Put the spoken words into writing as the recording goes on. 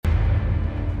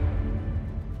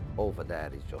Over there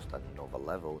is just another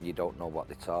level. You don't know what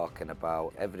they're talking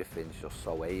about. Everything's just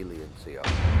so alien to you.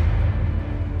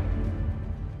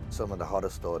 Some of the horror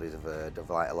stories I've heard of,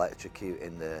 like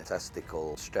electrocuting the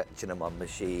testicle, stretching them on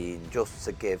machine, just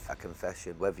to give a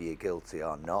confession, whether you're guilty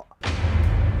or not.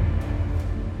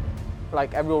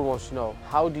 Like everyone wants to know,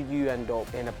 how did you end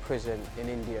up in a prison in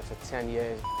India for 10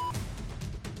 years?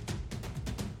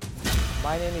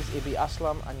 My name is Ibi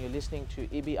Aslam and you're listening to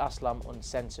Ibi Aslam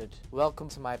Uncensored. Welcome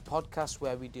to my podcast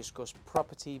where we discuss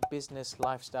property, business,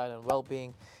 lifestyle and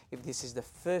well-being. If this is the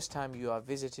first time you are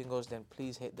visiting us, then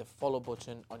please hit the follow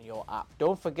button on your app.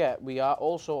 Don't forget, we are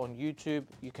also on YouTube.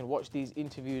 You can watch these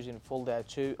interviews in full there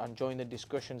too and join the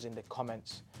discussions in the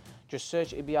comments. Just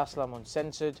search Ibi Aslam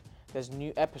Uncensored. There's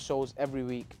new episodes every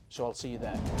week, so I'll see you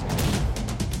there.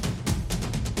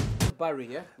 Barry,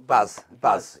 yeah? Baz.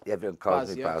 Everyone calls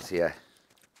Baz, me yeah. Baz, yeah.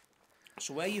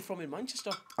 So where are you from in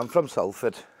Manchester? I'm from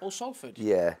Salford. Oh, Salford?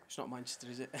 Yeah. It's not Manchester,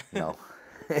 is it? No.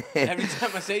 Every time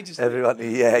I say just Everyone, you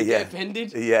yeah. get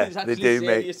offended. Yeah, It's they actually do, mate.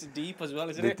 serious and deep as well,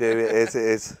 isn't They it? do, it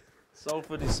is.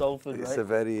 Salford is Salford, It's right? a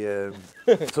very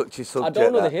touchy subject. I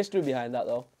don't know the that. history behind that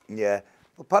though. Yeah.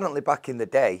 Well, apparently back in the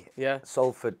day, Yeah.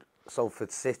 Salford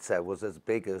City was as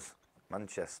big as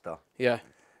Manchester. Yeah.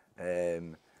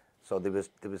 So there was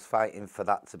fighting for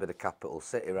that to be the capital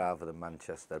city rather than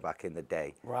Manchester back in the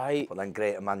day. Right. But then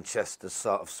Greater Manchester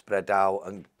sort of spread out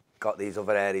and got these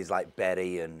other areas like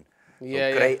Bury and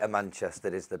Yeah, Greater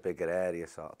Manchester is the bigger area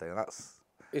sort of thing.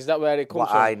 Is that where it comes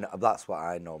from? That's what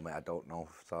I know, mate. I don't know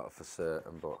sort of for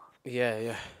certain, but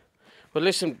Yeah. Well,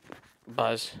 listen,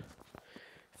 Baz,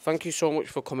 thank you so much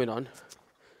for coming on.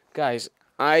 Guys,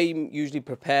 I'm usually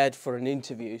prepared for an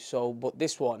interview, but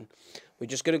this one, we're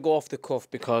just going to go off the cuff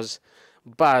because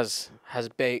Baz has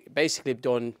basically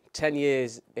done 10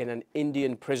 years in an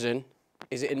Indian prison.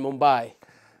 Is it in Mumbai?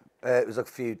 it was a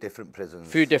few different prisons.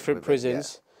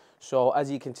 Prisons. So as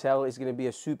you can tell, it's going to be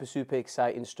a super, super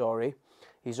exciting story.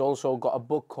 He's also got a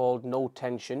book called No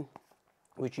Tension,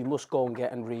 which you must go and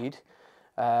get and read.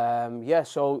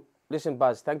 So listen,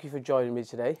 Baz, thank you for joining me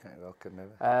today. You're welcome,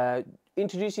 mate.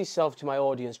 Introduce yourself to my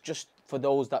audience, just for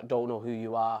those that don't know who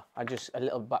you are, and just a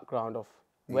little background of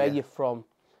where you're from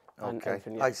and Okay.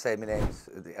 everything. Like I say,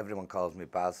 everyone calls me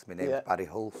Baz. My name's Barry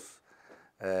Hulse.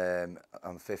 I'm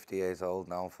 50 years old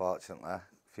now, unfortunately, a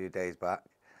few days back.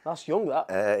 That's young, that.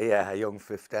 A young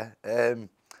 50. Like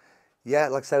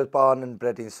I said, I was born and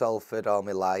bred in Salford all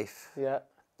my life. Yeah.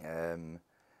 In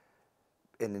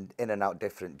and out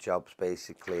different jobs,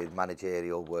 basically,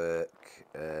 managerial work,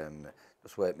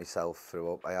 just worked myself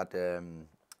through up.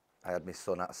 I had my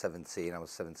son at 17. I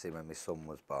was 17 when my son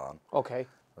was born. Okay.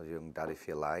 I was a young dad, if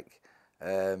you like.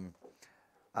 That's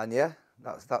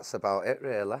about it,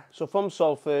 really. So from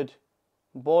Salford,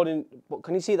 born in... But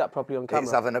can you see that properly on camera?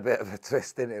 It's having a bit of a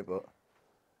twist in it, but...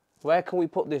 Where can we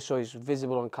put this so it's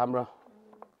visible on camera?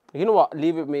 You know what?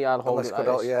 Leave it with me. I'll hold it like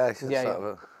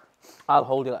this. I'll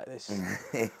hold it like this.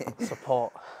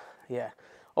 Support. Yeah.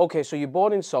 Okay, so you're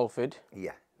born in Salford.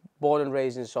 Yeah. Born and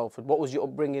raised in Salford. What was your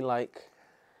upbringing like?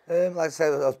 Like I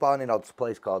said, I was born in a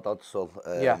place called Odsall.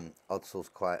 Odsall's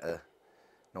quite a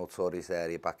notorious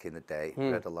area back in the day. We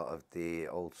had a lot of the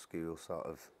old school sort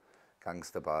of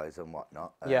gangster boys and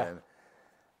whatnot.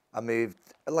 I moved,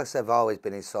 like I said, I've always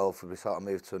been in Salford. We sort of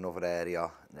moved to another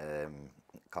area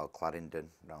called Clarendon,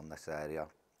 around this area,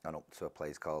 and up to a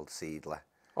place called Seedley.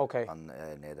 Okay.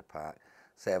 Near the park.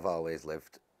 So I've always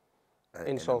lived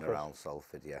in Salford. and around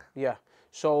Salford, yeah. Yeah.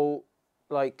 So,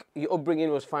 like, your upbringing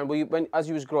was fine. As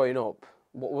you was growing up,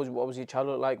 what was your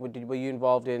childhood like? Were you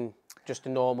involved in just a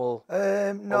normal?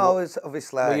 No, it's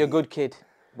obviously. Were you a good kid?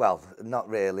 Well, not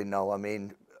really. No, I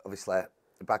mean, obviously,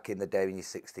 back in the day when you're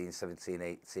 16, 17,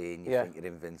 18, you think you're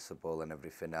invincible and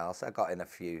everything else. I got in a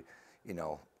few,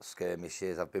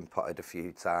 skirmishes. I've been potted a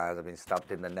few times. I've been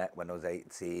stabbed in the neck when I was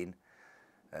 18.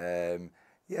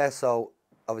 So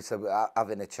obviously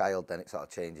having a child, then it sort of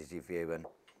changes your view, and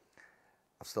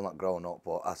I've still not grown up,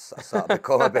 but I sort of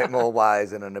become a bit more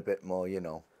wise and a bit more,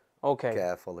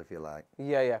 careful, if you like.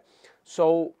 Yeah.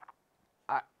 So,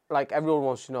 like everyone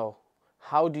wants to know,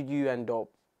 how did you end up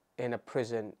in a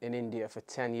prison in India for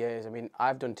 10 years? I mean,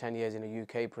 I've done 10 years in a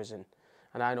UK prison,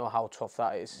 and I know how tough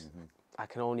that is. Mm-hmm. I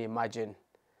can only imagine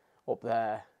up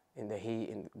there in the heat,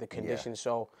 in the conditions. Yeah.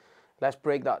 So let's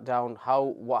break that down.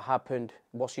 What happened?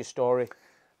 What's your story?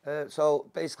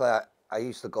 So basically, I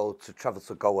used to travel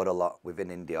to Goa a lot within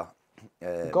India.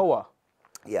 Goa?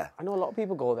 Yeah. I know a lot of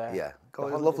people go there. Yeah.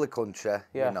 Goa's a lovely country.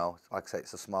 Yeah. Like I say,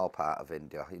 it's a small part of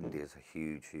India. India's a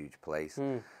huge, huge place.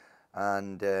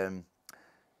 And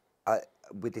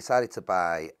we decided to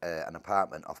buy an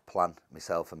apartment off plan,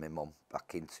 myself and my mum,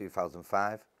 back in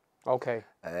 2005. Okay.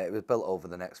 It was built over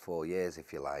the next 4 years,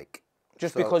 if you like.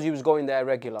 Just because you was going there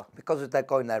regular? Because they're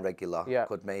going there regular, Yeah.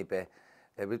 could maybe...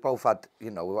 we both had, we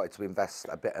wanted to invest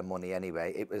a bit of money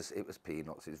anyway. It was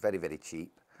peanuts. It was very, very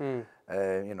cheap,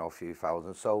 a few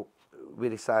thousand. So we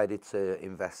decided to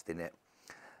invest in it.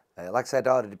 Like I said,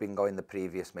 I'd already been going the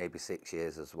previous maybe 6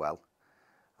 years as well.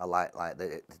 I like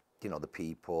the the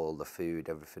people, the food,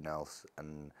 everything else,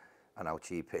 and how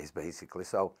cheap it is basically.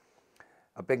 So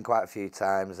I've been quite a few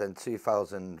times. In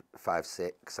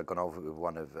 2005-06, I've gone over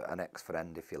with an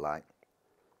ex-friend, if you like.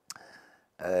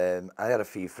 I had a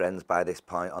few friends by this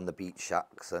point on the beach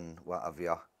shacks and what have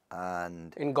you.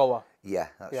 And in Goa? Yeah,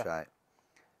 that's right.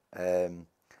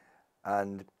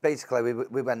 And basically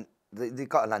we went, they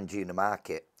got an Anjuna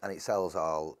market and it sells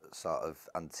all sort of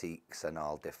antiques and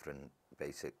all different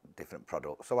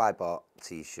products. So I bought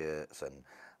T-shirts and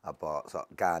I bought sort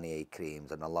of Garnier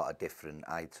creams and a lot of different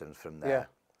items from there. Yeah.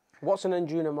 What's an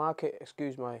Anjuna market?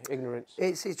 Excuse my ignorance.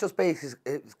 It's just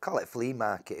basically, call it flea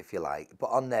market if you like,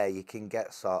 but on there you can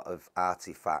get sort of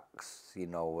artifacts,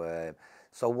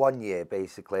 So one year,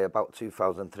 basically, about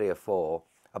 2003 or 4,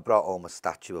 I brought home a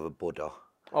statue of a Buddha.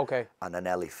 Okay. And an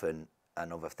elephant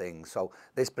and other things. So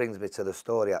this brings me to the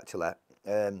story actually.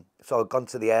 So I'd gone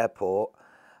to the airport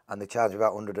and they charged me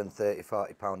about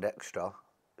 £130–40 extra,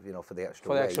 for the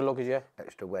extra weight. For the extra luggage, yeah.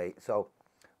 Extra weight. So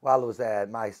while I was there,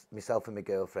 myself and my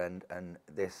girlfriend and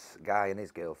this guy and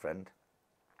his girlfriend,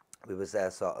 we was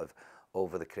there sort of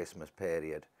over the Christmas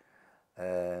period.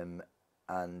 And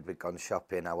we'd gone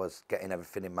shopping. I was getting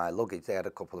everything in my luggage. They had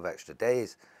a couple of extra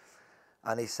days.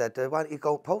 And he said, why don't you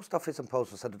go post office and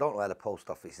post? I said, I don't know where the post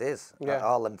office is. Yeah.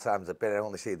 All them times I've been, I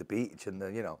only see the beach and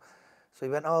So he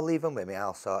went, oh, leave them with me,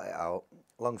 I'll sort it out.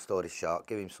 Long story short,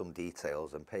 give him some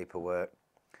details and paperwork.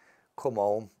 Come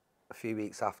home. A few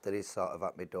weeks after, he's sort of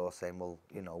at my door saying, well,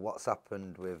 what's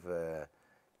happened with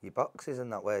your boxes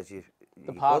and that? Where's your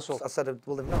parcel? Goods? I said,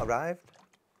 well, they've not arrived.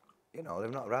 They've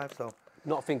not arrived, so...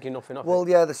 Not thinking nothing of it. Well,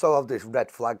 yeah, so all this red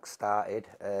flag started.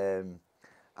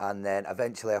 And then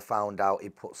eventually I found out he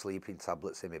put sleeping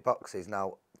tablets in my boxes.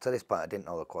 Now, to this point, I didn't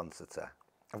know the quantity.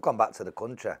 I've gone back to the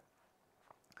country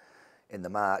in the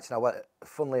March. Now,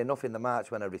 funnily enough, in the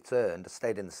March when I returned, I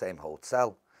stayed in the same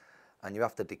hotel. And you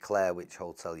have to declare which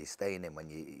hotel you're staying in when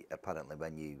you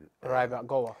arrive at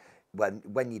Goa. When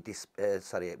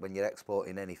you're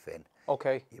exporting anything.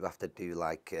 Okay. You have to do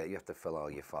you have to fill all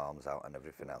your forms out and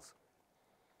everything else.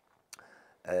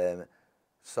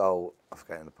 So I'm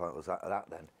forgetting the point was that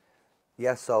then.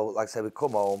 Yeah, so like I said, we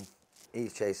come home,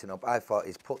 he's chasing up. I thought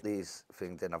he's put these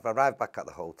things in. I've arrived back at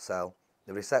the hotel.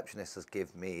 The receptionist has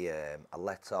given me a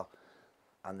letter,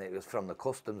 and it was from the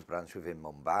customs branch within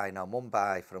Mumbai. Now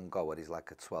Mumbai from Goa is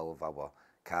like a 12-hour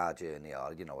car journey,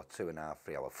 or a 2.5,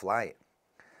 3-hour flight.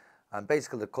 And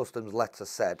basically the customs letter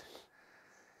said,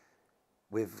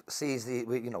 we've seized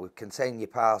we've contained your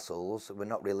parcels. We're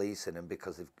not releasing them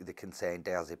because they contain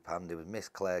diazepam. They were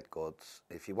misclared goods.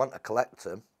 If you want to collect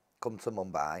them, come to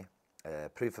Mumbai.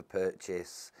 Proof of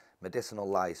purchase, medicinal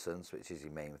license, which is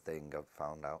your main thing. I've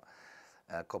found out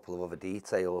a couple of other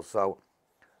details. So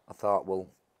I thought, well,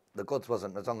 the goods was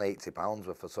only £80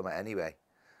 worth of something anyway.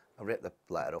 I ripped the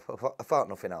letter up. I thought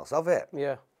nothing else of it.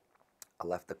 Yeah. I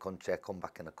left the country. I come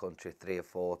back in the country 3 or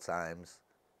 4 times,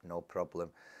 no problem.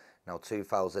 Now,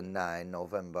 2009,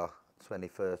 November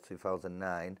 21st,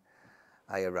 2009,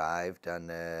 I arrived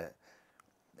and at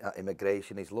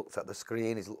immigration, he's looked at the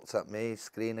screen, he's looked at me,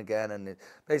 screen again, and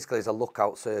basically there's a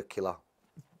lookout circular,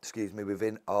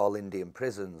 within all Indian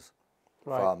prisons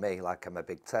for me, like I'm a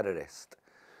big terrorist.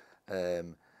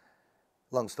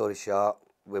 Long story short,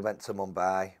 we went to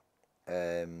Mumbai,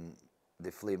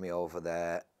 they flew me over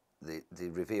there, they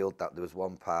revealed that there was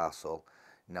one parcel.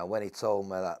 Now, when he told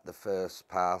me that the first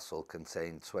parcel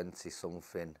contained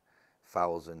 20-something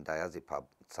thousand diazepam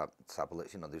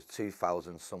tablets, there's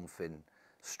 2,000-something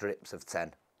strips of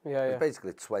 10. Yeah, yeah.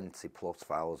 Basically 20+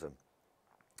 thousand.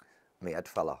 My head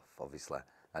fell off, obviously.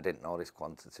 I didn't know this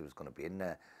quantity was going to be in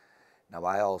there. Now,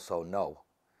 I also know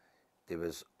there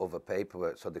was other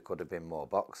paperwork, so there could have been more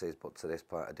boxes, but to this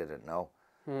point, I didn't know.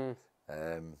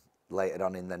 Later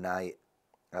on in the night,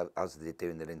 as they're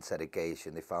doing their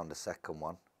interrogation, they found a second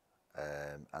one,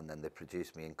 and then they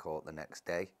produced me in court the next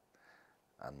day,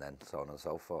 and then so on and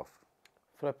so forth.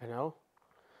 Flipping hell.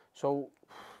 So,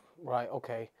 right,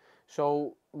 okay.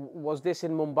 So, was this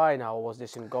in Mumbai now, or was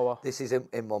this in Goa? This is in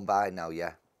Mumbai now,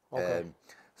 yeah. Okay.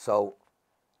 So,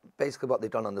 basically what they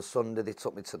done on the Sunday, they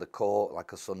took me to the court,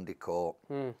 like a Sunday court.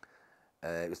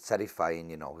 It was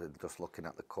terrifying, just looking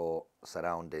at the court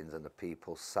surroundings and the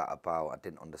people sat about. I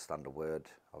didn't understand a word,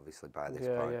 obviously, by this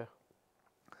point.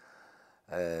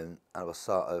 I was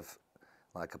sort of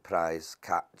like a prize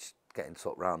catch, getting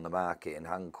took round the market in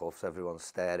handcuffs. Everyone's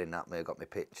staring at me. I got my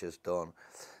pictures done.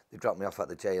 They dropped me off at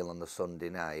the jail on the Sunday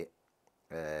night,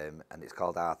 and it's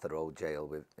called Arthur Road Jail.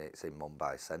 It's in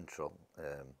Mumbai Central.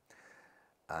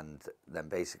 And then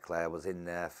basically I was in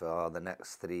there for the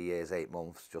next 3 years, 8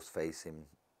 months, just facing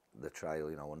the trial,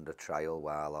 you know, under trial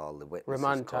while all the witnesses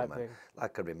Remand come. type thing.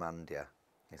 Like a remand, yeah.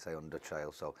 You say under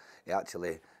trial. So it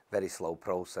actually, very slow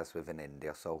process within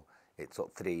India. So it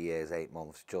took 3 years, 8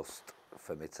 months just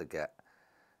for me to get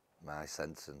my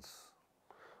sentence.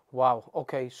 Wow.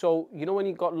 Okay. So you know when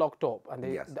you got locked up and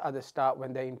they Yes. at the start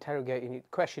when they interrogating you,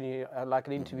 questioning you like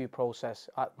an interview process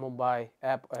at Mumbai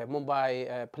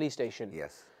police station.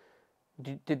 Yes.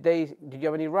 Did you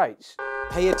have any rights?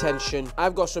 Pay attention.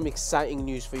 I've got some exciting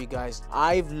news for you guys.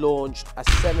 I've launched a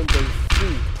 7-day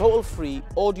total free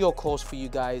audio course for you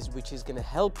guys, which is going to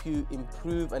help you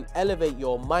improve and elevate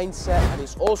your mindset, and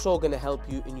it's also going to help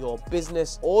you in your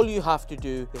business. All you have to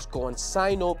do is go and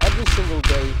sign up every single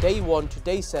day, day 1 to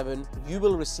day 7. You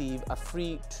will receive a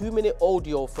free 2-minute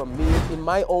audio from me in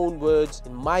my own words,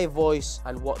 in my voice,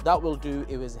 and what that will do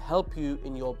is help you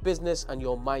in your business and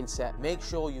your mindset. Make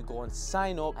sure you go and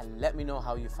sign up and let me know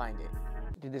how you find it.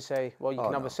 Did they say, well, you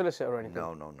can have a solicitor or anything?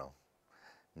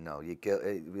 No, you're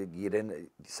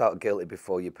sort of guilty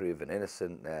before you're proven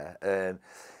innocent there.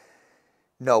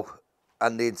 No,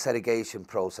 and the interrogation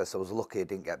process, I was lucky I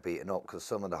didn't get beaten up, because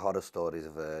some of the horror stories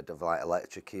I've heard of like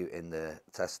electrocuting the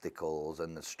testicles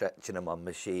and the stretching them on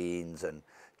machines, and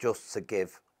just to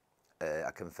give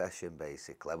a confession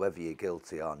basically, whether you're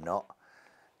guilty or not,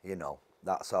 you know,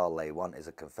 that's all they want is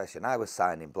a confession. I was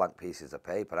signing blank pieces of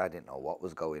paper, I didn't know what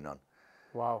was going on.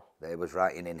 Wow. They was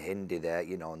writing in Hindi there,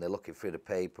 you know, and they're looking through the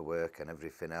paperwork and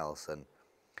everything else.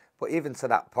 But even to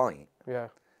that point, yeah,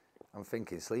 I'm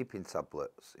thinking sleeping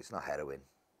tablets. It's not heroin.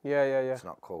 Yeah. It's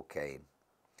not cocaine.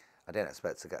 I didn't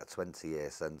expect to get a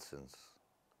 20-year sentence,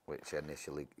 which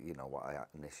initially, you know, what I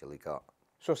initially got.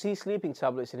 So see sleeping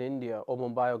tablets in India or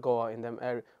Mumbai or Goa in them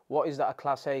areas. What is that, a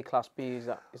class A, class B? Is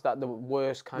that the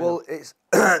worst kind of? Well, it's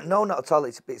no, not at all.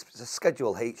 It's a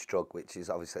Schedule H drug, which is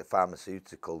obviously a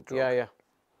pharmaceutical drug. Yeah.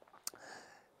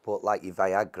 But like your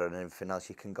Viagra and everything else,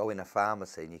 you can go in a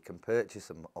pharmacy and you can purchase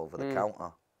them over the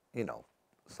counter, you know,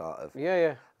 sort of.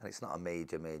 Yeah. And it's not a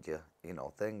major, you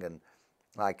know, thing. And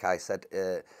like I said,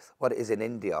 what it is in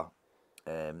India,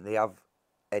 they have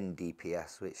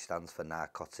NDPS, which stands for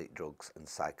narcotic drugs and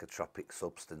psychotropic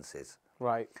substances.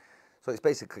 Right. So it's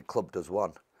basically clubbed as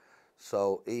one.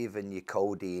 So even your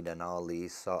codeine and all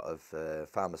these sort of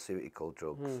pharmaceutical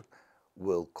drugs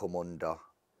will come under,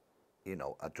 you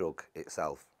know, a drug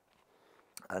itself.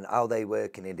 And how they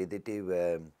work in India, they do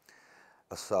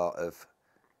a sort of,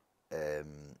 they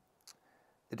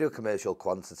do a commercial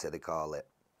quantity, they call it.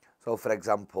 So for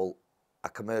example, a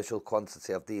commercial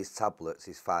quantity of these tablets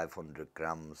is 500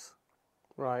 grams.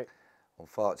 Right.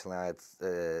 Unfortunately, I had,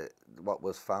 what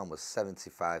was found was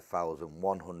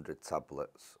 75,100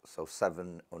 tablets, so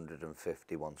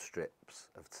 751 strips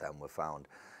of 10 were found.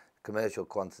 Commercial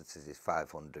quantities is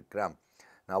 500 gram.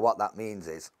 Now what that means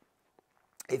is,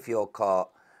 if you're caught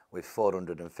with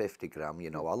 450 gram, you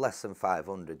know, or less than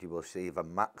 500, you will receive a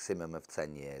maximum of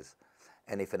 10 years.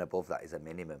 Anything above that is a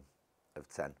minimum of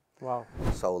 10. Wow.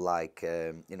 So like,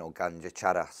 you know, ganja,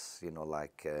 charas, you know,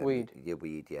 like weed. Your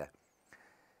weed, yeah.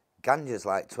 Ganja's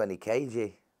like 20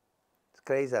 kg. It's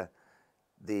crazy.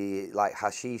 The like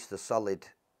hashish, the solid,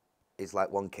 is like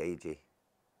 1 kg.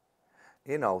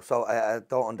 You know, so I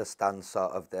don't understand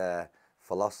sort of the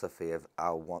philosophy of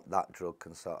how that drug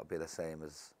can sort of be the same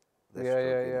as this drug.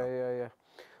 Yeah.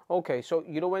 Okay, so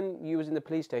you know when you was in the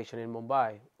police station in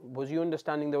Mumbai, was you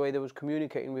understanding the way they was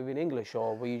communicating with in English,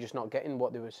 or were you just not getting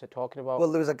what they were talking about?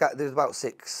 Well, there was about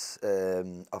 6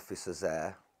 officers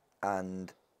there,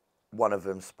 and one of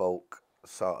them spoke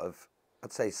sort of,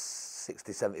 I'd say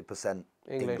 60-70%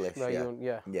 English.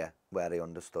 Yeah, where I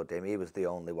understood him. He was the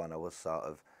only one I was sort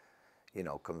of, you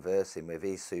know, conversing with.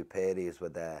 His superiors were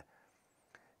there.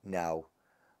 Now,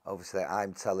 obviously,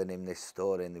 I'm telling him this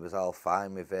story, and he was all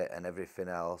fine with it and everything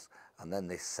else. And then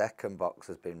this second box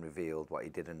has been revealed, what he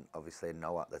didn't obviously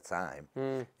know at the time.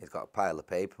 He's got a pile of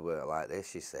paperwork like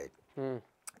this, you see.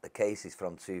 The case is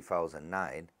from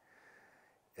 2009.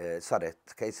 The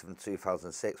case is from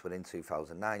 2006, but in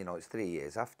 2009, you know, it's 3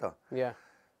 years after. Yeah.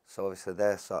 So obviously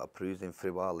they're sort of cruising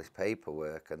through all this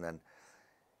paperwork, and then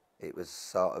it was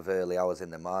sort of early hours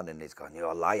in the morning, he's gone, "You're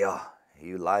a liar,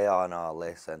 you liar," and all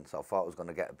this. And so I thought I was going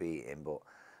to get a beating, but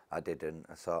I didn't.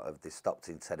 They stopped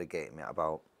interrogating me at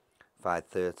about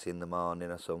 5:30 in the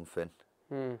morning or something.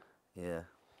 Yeah.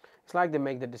 It's like they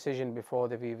make the decision before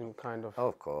they've even kind of... Oh,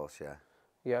 of course, yeah.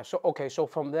 Yeah. So okay. So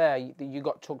from there, you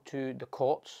got took to the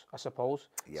courts, I suppose.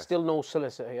 Yes. Still no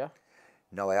solicitor, yeah.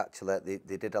 No, I actually,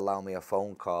 they did allow me a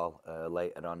phone call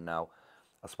later on now.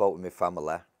 I spoke with my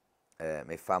family.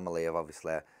 My family have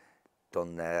obviously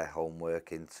done their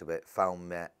homework into it, found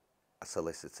me a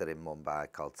solicitor in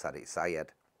Mumbai called Tariq Sayed.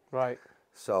 Right.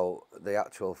 So the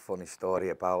actual funny story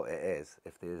about it is,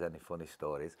 if there's any funny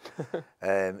stories,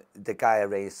 the guy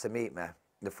arranged to meet me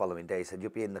the following day. He said,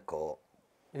 "You'll be in the court.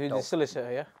 Who's the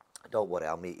solicitor, yeah? Don't worry,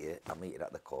 I'll meet you. I'll meet you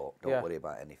at the court. Don't Yeah. worry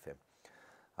about anything."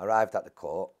 Arrived at the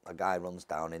court, a guy runs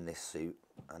down in this suit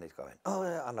and he's going, "Oh,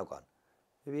 yeah," and I've gone,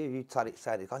 "You Tariq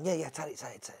Sayed?" He's gone, "Yeah, Tariq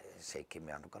Sayed." He's shaking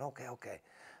me hand. I've gone, "Okay, okay."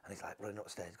 And he's like running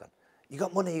upstairs. He's gone, "You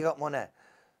got money, you got money."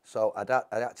 So I'd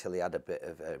actually had a bit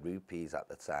of rupees at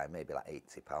the time, maybe like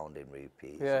 £80 in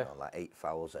rupees, Yeah. you know, like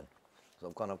 8,000.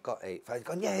 So I've got 8,000. He's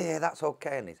gone, yeah, that's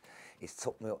okay. And he's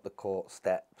took me up the court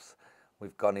steps.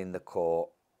 We've gone in the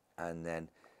court and then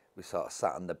we sort of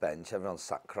sat on the bench. Everyone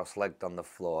sat cross-legged on the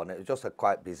floor and it was just a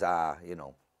quite bizarre, you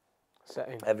know.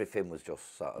 Setting. Everything was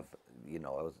just sort of, you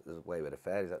know, I was away with the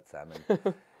fairies at the time.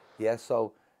 And yeah,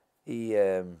 so he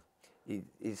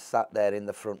sat there in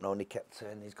the front row and he kept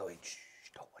turning, he's going, "Shh,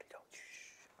 don't worry, don't,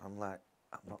 shh." I'm like,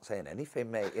 "I'm not saying anything,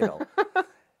 mate," you know.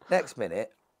 Next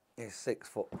minute, this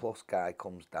 6-foot-plus guy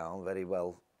comes down, very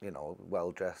well, you know,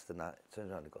 well dressed and that.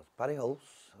 Turns around and goes, "Barry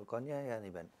Hulse?" I've gone, yeah. And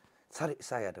he went, "Tariq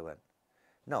Sayed." I went,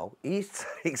 "No, he's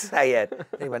Tariq Sayed."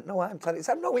 And he went, "No, I'm Tariq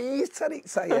Sayed." "No, he's Tariq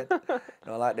Sayed." You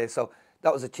know, like this. So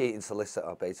that was a cheating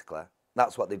solicitor, basically.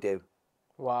 That's what they do.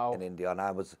 Wow. In India, and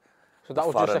I was. So that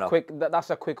was just a quick. That's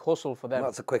a quick hustle for them.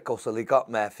 That's a quick hustle. He got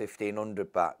me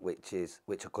 1,500 back, which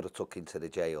I could have took into the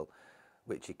jail,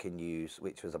 which you can use,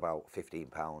 which was about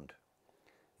 £15.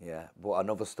 Yeah. But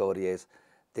another story is,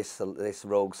 this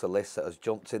rogue solicitor has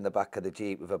jumped in the back of the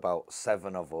Jeep with about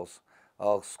 7 of us,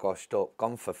 all squashed up,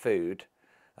 gone for food.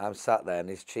 I'm sat there and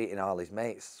he's cheating all his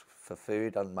mates for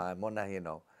food on my money, you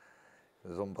know. It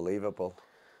was unbelievable.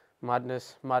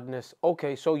 Madness, madness.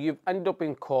 Okay, so you've ended up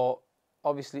in court.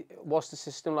 Obviously, what's the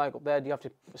system like up there? Do you have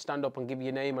to stand up and give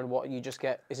your name and what you just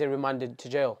get? Is it remanded to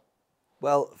jail?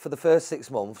 Well, for the first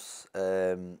 6 months,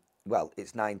 well,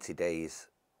 it's 90 days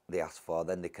they ask for,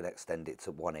 then they can extend it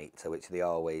to 180, which they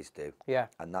always do. Yeah.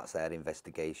 And that's their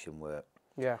investigation work.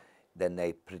 Yeah. Then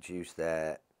they produce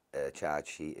their charge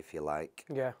sheet, if you like,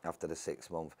 Yeah. after the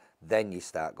 6 months. Then you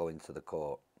start going to the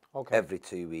court. Okay. Every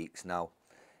 2 weeks. Now,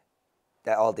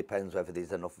 that all depends whether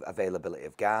there's enough availability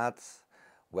of guards,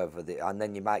 and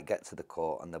then you might get to the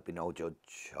court and there'll be no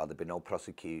judge, or there'll be no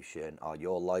prosecution, or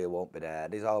your lawyer won't be there.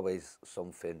 There's always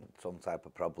some type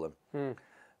of problem.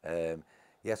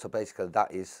 Yeah, so basically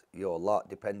that is your lot.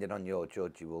 Depending on your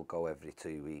judge, you will go every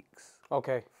 2 weeks.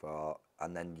 Okay.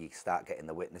 And then you start getting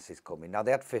the witnesses coming. Now,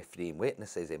 they had 15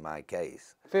 witnesses in my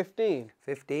case. 15?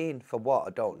 15 for what?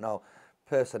 I don't know.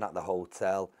 Person at the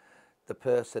hotel, the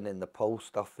person in the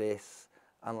post office,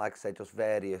 and like I said, just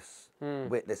various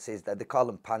witnesses. They call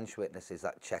them punch witnesses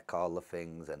that check all the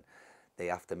things, and they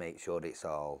have to make sure it's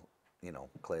all, you know,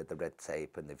 cleared the red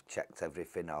tape and they've checked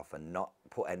everything off and not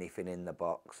put anything in the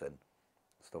box and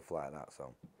stuff like that.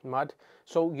 So Mad.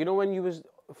 So you know when you was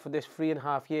for this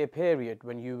 3.5 year period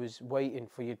when you was waiting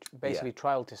for your basically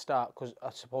trial to start, because I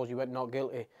suppose you went not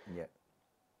guilty. Yeah.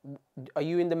 Are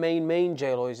you in the main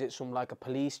jail, or is it some like a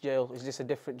police jail? Is this a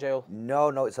different jail?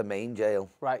 No, it's a main jail.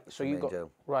 Right. So you got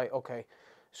right. Okay.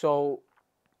 So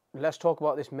let's talk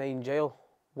about this main jail.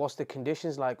 What's the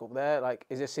conditions like up there? Like,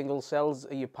 is it single cells?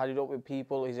 Are you padded up with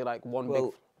people? Is it like one big?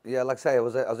 Yeah, like I say, I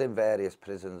was in various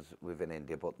prisons within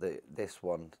India, but this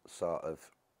one sort of,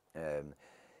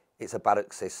 it's a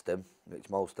barrack system, which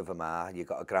most of them are. You've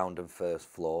got a ground and first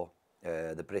floor.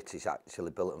 The British actually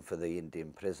built them for the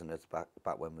Indian prisoners back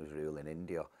when we was ruling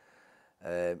India.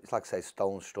 It's like I say,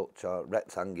 stone structure,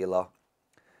 rectangular,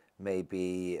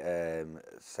 maybe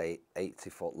say 80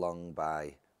 foot long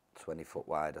by 20 foot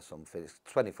wide or something. It's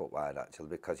 20 foot wide actually,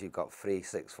 because you've got 3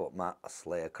 6-foot mats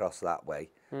lay across that way.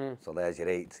 So there's your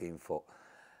 18 foot,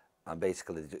 and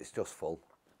basically it's just full.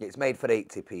 It's made for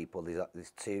 80 people.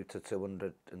 There's 2 to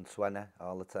 220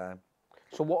 all the time.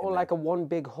 So what, like a one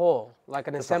big hall, like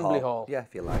an assembly hall? Yeah,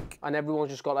 if you like. And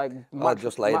everyone's just got like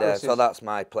just lay there. So that's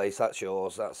my place, that's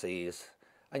yours, that's his.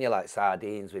 And you're like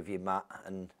sardines with your mat,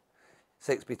 and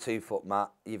 6x2 foot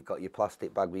mat. You've got your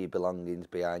plastic bag with your belongings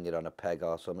behind you on a peg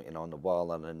or something, you know, on the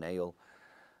wall on a nail.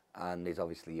 And there's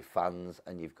obviously your fans,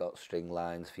 and you've got string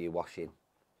lines for your washing.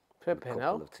 Flipping hell. A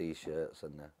couple of t-shirts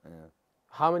and yeah.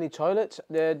 How many toilets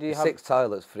do you have? 6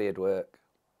 toilets, free of work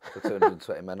for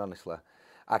 220 men, honestly.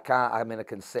 I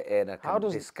can sit here and I can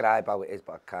describe how it is,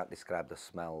 but I can't describe the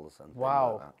smells and things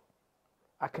like that.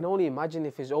 I can only imagine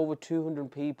if there's over 200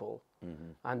 people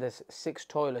and there's 6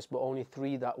 toilets but only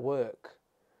 3 that work.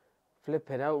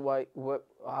 Flipping out,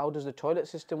 how does the toilet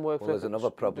system work? Well, there's another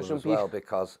problem as well,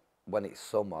 because when it's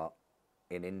summer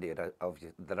in India,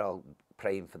 they're all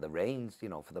praying for the rains, you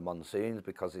know, for the monsoons,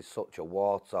 because there's such a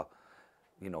water,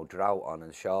 you know, drought on,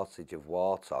 and shortage of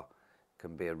water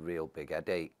can be a real big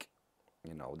headache.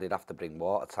 You know, they'd have to bring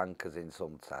water tankers in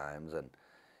sometimes, and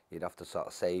you'd have to sort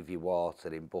of save your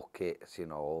water in buckets, you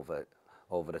know,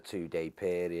 over a 2-day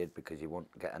period, because you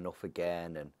won't get enough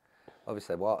again. And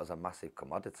obviously water's a massive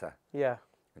commodity. Yeah.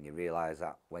 And you realise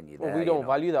that when you're there. Well, we don't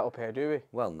value that up here, do we?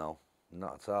 Well, no,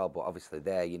 not at all. But obviously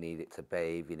there you need it to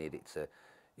bathe, you need it to,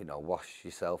 you know, wash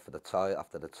yourself for the toilet,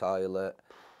 after the toilet.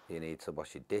 You need to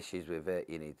wash your dishes with it.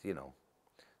 You need, you know,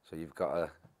 so you've got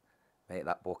to make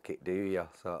that bucket do you,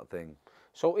 sort of thing.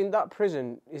 So in that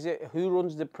prison, is it, who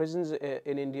runs the prisons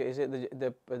in India? Is it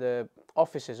the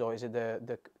officers, or is it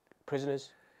the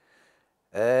prisoners?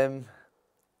 It's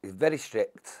very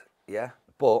strict, yeah,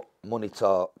 but money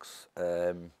talks,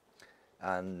 and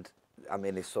I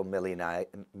mean, there's some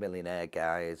millionaire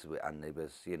guys, and there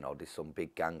was, you know, there's some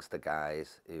big gangster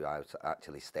guys who I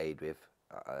actually stayed with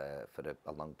for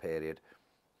a long period,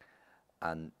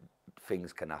 and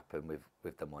things can happen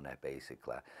with the money,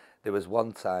 basically. There was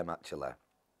one time, actually,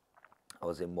 I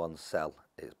was in one cell,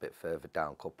 it's a bit further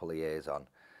down, a couple of years on.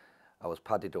 I was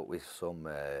padded up with some,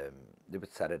 they were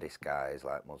terrorist guys,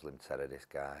 like Muslim terrorist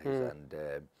guys, and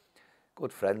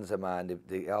good friends of mine.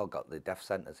 They all got the death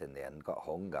sentence in the end, got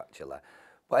hung, actually.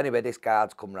 But anyway, this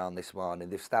guard's come round this morning,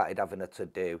 they've started having a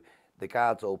to-do. The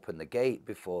guards open the gate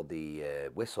before the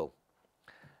whistle.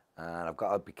 And I've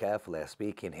got to be careful here,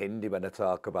 speaking Hindi when I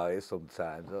talk about it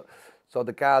sometimes. So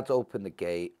the guards open the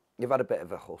gate, you've had a bit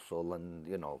of a hustle, and,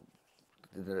 you know,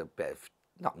 a bit of,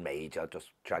 not major, just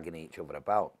dragging each other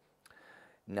about.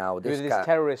 Now this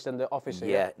terrorist and the officer.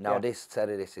 Yeah. Now this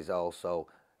terrorist is also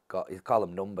got. He call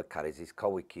them number carriers. He's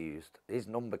co-accused. His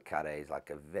number carrier is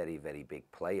like a very, very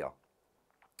big player.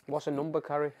 What's a number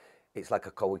carry? It's like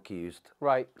a co-accused.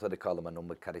 Right. So they call him a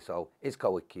number carrier. So he's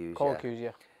co-accused. Co-accused,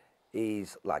 yeah.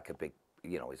 He's like a big.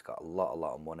 You know, he's got a lot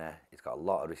of money. He's got a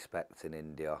lot of respect in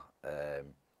India.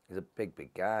 He's a big,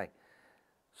 big guy.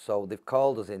 So they've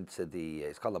called us into the.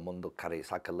 It's called a mundal carrier.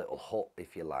 It's like a little hut,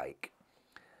 if you like.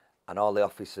 And all the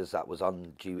officers that was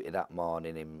on duty that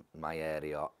morning in my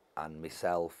area, and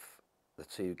myself, the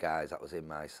 2 guys that was in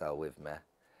my cell with me.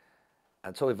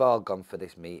 And so we've all gone for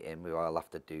this meeting. We all have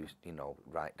to do, you know,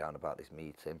 write down about this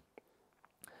meeting.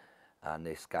 And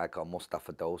this guy called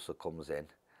Mustafa Dosa comes in.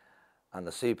 And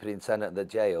the superintendent of the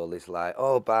jail is like,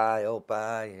 oh, bye,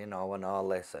 you know, and all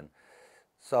this. And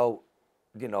so,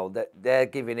 you know, they're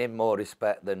giving him more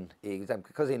respect than he's,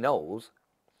 because he knows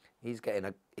he's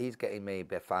getting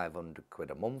maybe 500 quid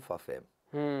a month off him.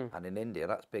 And in India,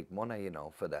 that's big money, you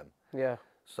know, for them. Yeah.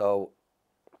 So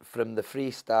from the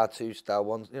 3-star, 2-star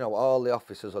ones, you know, all the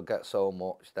officers will get so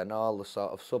much, then all the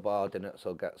sort of subordinates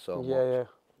will get so much. Yeah.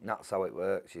 And that's how it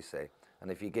works, you see. And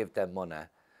if you give them money,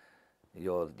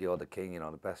 you're the king, you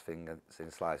know, the best thing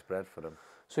since sliced bread for them.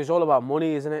 So it's all about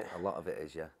money, isn't it? A lot of it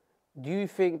is, yeah. Do you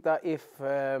think that if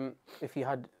you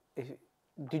had...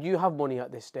 Did you have money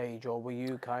at this stage, or were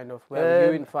you kind of, where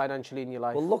were you in financially in your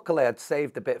life? Well, luckily I'd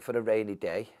saved a bit for a rainy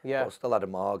day. Yeah. But I still had a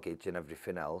mortgage and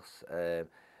everything else.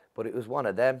 But it was one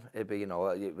of them. It'd be, you know,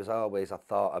 it was always, I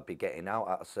thought I'd be getting out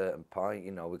at a certain point.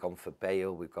 You know, we've gone for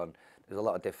bail, there's a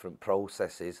lot of different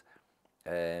processes,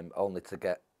 only to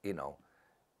get, you know,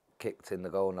 kicked in the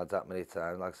gonads that many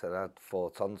times. Like I said, I had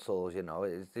 4 tonsils, you know.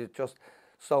 There's just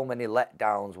so many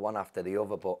letdowns, one after the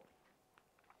other, but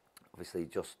obviously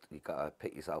you've got to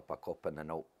pick yourself back up, and then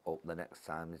hope the next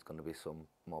time there's going to be some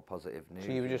more positive news.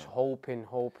 So you were just hoping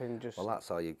just... Well, that's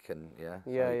all you can,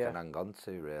 can hang on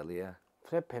to, really, yeah.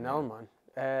 Flipping hell,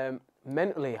 man.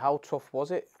 Mentally, how tough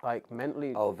was it? Like,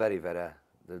 mentally... Oh, very, very.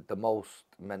 The most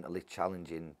mentally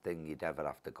challenging thing you'd ever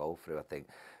have to go through, I think.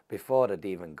 Before I'd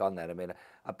even gone there, I mean,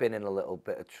 I've been in a little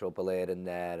bit of trouble here and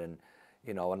there, and,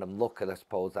 you know, and I'm lucky, I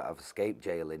suppose, that I've escaped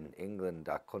jail in England.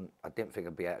 I didn't think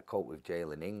I'd be able to cope with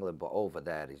jail in England, but over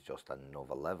there is just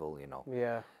another level, you know.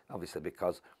 Yeah. Obviously,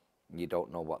 because you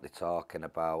don't know what they're talking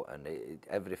about, and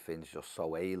everything's just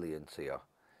so alien to you.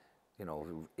 You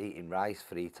know, eating rice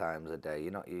 3 times a day,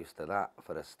 you're not used to that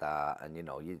for a start, and, you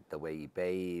know, the way you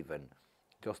bathe and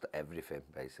just everything,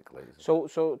 basically.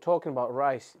 So talking about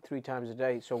rice 3 times a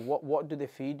day, so what do they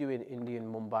feed you in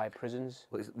Indian Mumbai prisons?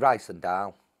 Well, it's rice and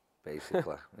dal,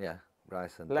 basically. Yeah,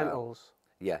 rice and lentils.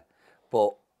 Dal. Yeah,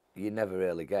 but you never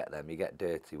really get them. You get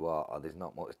dirty water. There's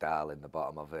not much dal in the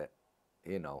bottom of it.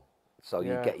 You know, So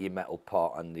you get your metal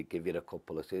pot and they give you a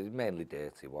couple of, it's mainly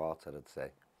dirty water, I'd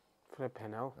say.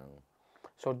 Flipping hell.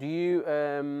 So do you,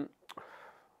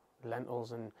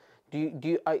 lentils and,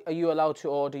 are you allowed to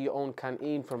order your own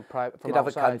canteen from outside? You'd have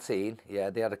a canteen, yeah,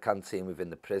 they had a canteen within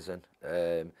the prison.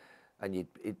 And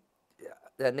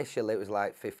initially it was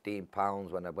like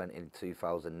 £15 when I went in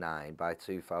 2009. By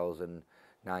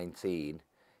 2019,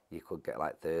 you could get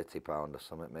like £30 or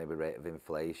something, maybe rate of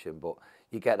inflation. But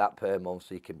you get that per month,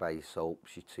 so you can buy your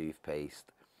soaps, your toothpaste.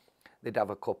 They'd have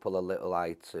a couple of little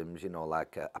items, you know,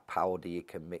 like a powder you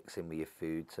can mix in with your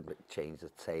food to change the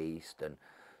taste. And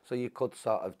so you could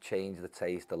sort of change the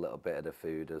taste a little bit of the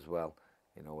food as well,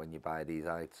 you know, when you buy these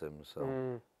items.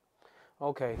 So.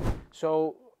 Okay,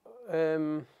 so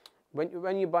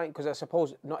when you buy, because I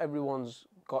suppose not everyone's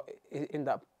got in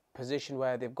that position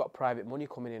where they've got private money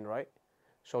coming in, right?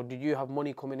 So did you have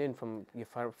money coming in from your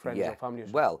friends or family?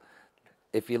 Well,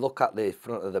 if you look at the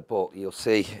front of the book, you'll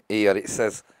see here it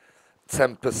says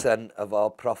 10% of all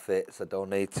profits are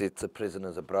donated to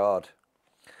prisoners abroad.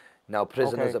 Now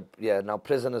prisoners,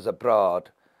 prisoners abroad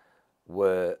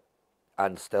were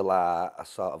and still are a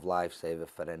sort of lifesaver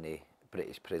for any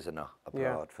British prisoner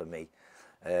abroad. For me,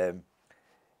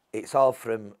 it's all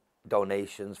from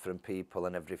donations from people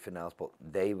and everything else, but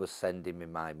they were sending me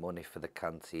my money for the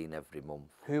canteen every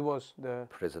month. Who was the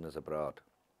prisoners abroad?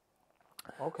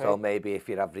 Okay. So maybe if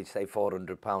you average say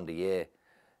 £400 a year,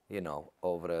 you know,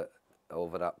 over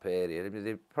that period,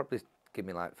 they'd probably give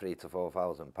me like £3,000 to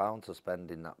 £4,000 to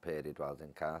spend in that period while I was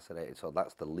incarcerated. So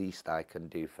that's the least I can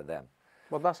do for them.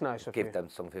 Well, that's nice of you. Give them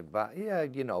something back. Yeah,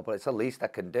 you know, but it's the least I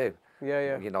can do.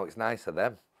 Yeah. You know, it's nice of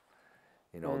them.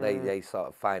 You know, they sort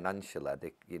of financially,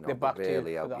 they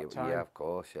really help you. Yeah, of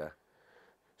course, yeah.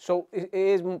 So it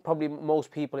is probably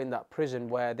most people in that prison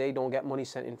where they don't get money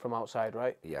sent in from outside,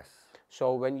 right? Yes.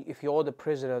 So if you're the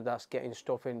prisoner that's getting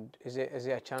stuff in, is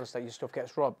there a chance that your stuff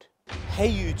gets robbed?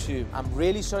 Hey YouTube, I'm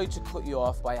really sorry to cut you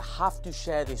off, but I have to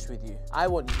share this with you. I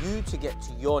want you to get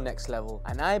to your next level,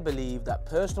 and I believe that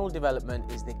personal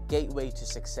development is the gateway to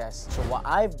success. So what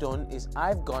I've done is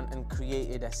I've gone and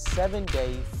created a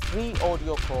 7-day free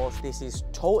audio course. This is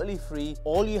totally free.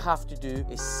 All you have to do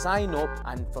is sign up,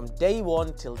 and from day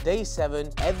 1 till day 7,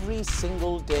 every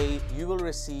single day you will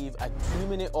receive a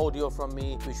 2-minute audio from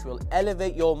me, which will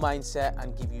elevate your mindset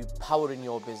and give you power in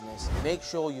your business. Make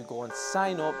sure you go and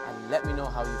sign up and let me know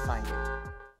how you find it.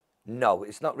 No,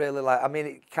 it's not really like, I mean,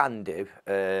 it can do,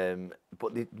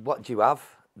 but what do you have?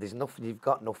 There's nothing, you've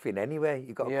got nothing anyway.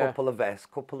 You've got a couple of vests,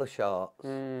 couple of shorts.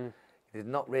 There's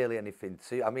not really anything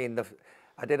to, I mean,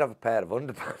 I did have a pair of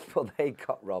underpants, but they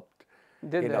got robbed,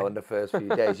 you know, in the first few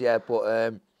days. Yeah, but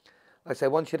like I say,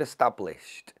 once you're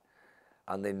established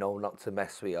and they know not to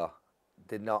mess with you,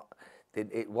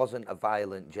 it wasn't a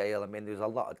violent jail. I mean, there's a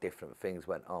lot of different things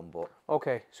went on, but...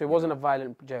 Okay, so it wasn't a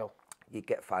violent jail? You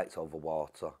get fights over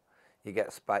water. You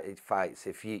get fights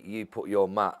if you put your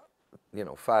mat, you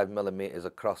know, 5mm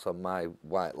across on my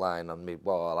white line on my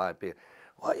wall, I'd be,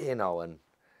 what, you know, and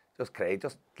just crazy,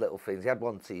 just little things. You had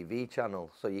one TV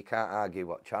channel, so you can't argue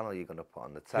what channel you're going to put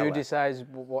on the telly. Who decides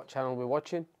what channel we're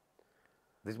watching?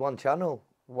 There's one channel.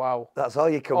 Wow. That's all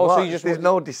you can watch. So you just there's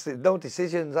no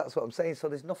decisions, that's what I'm saying. So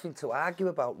there's nothing to argue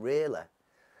about, really.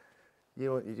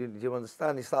 You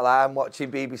understand? It's not like I'm watching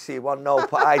BBC One, no,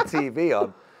 put ITV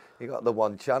on. You got the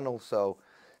one channel. So,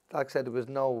 like I said, there was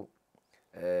no,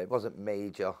 it wasn't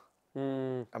major.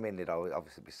 I mean, there'd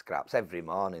obviously be scraps. Every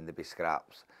morning there'd be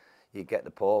scraps. You'd get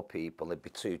the poor people, there'd be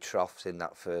 2 troughs in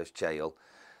that first jail.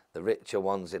 The richer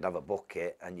ones, they'd have a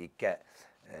bucket, and you'd get,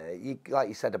 like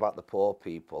you said about the poor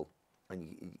people, and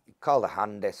you call a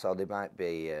handy, so there might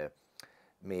be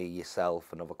me,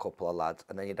 yourself, another couple of lads,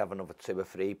 and then you'd have another 2 or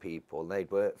 3 people, and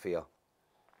they'd work for you.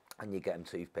 And you get them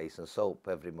toothpaste and soap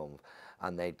every month,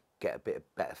 and they'd get a bit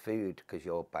better food because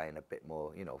you're buying a bit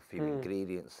more, you know, few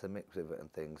ingredients to mix with it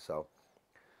and things. So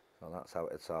that's how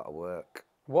it sort of work.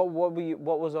 What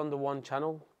was on the one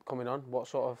channel coming on? What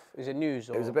sort of, is it news?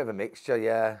 Or? It was a bit of a mixture,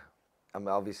 yeah. I mean,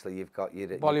 obviously you've got your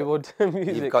Bollywood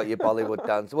music. You've got your Bollywood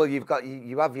dance. Well,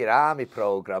 you have your army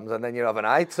programs, and then you have an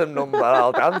item number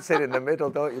all dancing in the middle,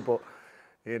 don't you? But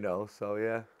you know, so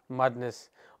yeah. Madness.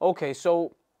 Okay,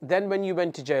 so then when you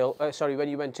went to jail, when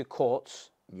you went to courts,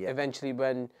 eventually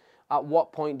at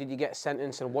what point did you get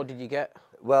sentenced and what did you get?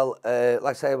 Well, like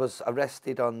I say, I was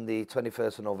arrested on the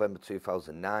 21st of November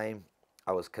 2009.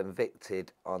 I was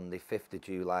convicted on the 5th of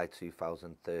July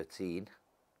 2013.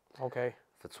 Okay.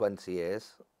 For 20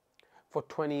 years. For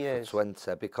 20 years? For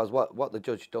 20, because what the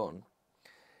judge done,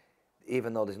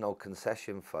 even though there's no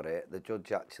concession for it, the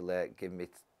judge actually gave me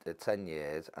 10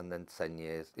 years and then 10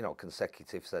 years, you know,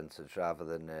 consecutive sentence rather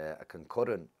than a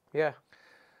concurrent. Yeah.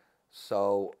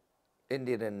 So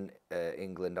India and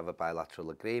England have a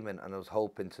bilateral agreement, and I was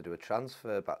hoping to do a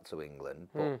transfer back to England,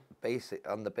 but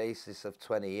on the basis of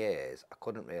 20 years, I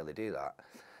couldn't really do that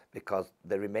because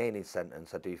the remaining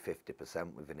sentence I do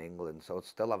 50% within England, so I'd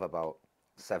still have about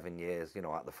 7 years, you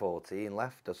know, at the 14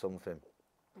 left or something.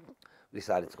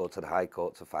 Decided to go to the High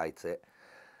Court to fight it,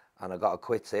 and I got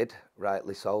acquitted,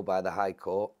 rightly so, by the High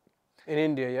Court. In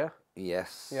India, yeah?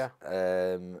 Yes. Yeah.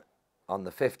 On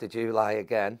the 5th of July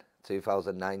again,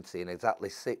 2019, exactly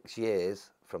 6 years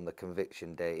from the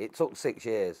conviction date. It took 6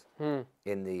 years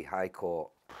in the High Court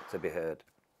to be heard.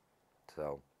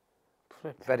 So,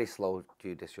 very slow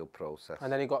judicial process.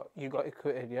 And then you got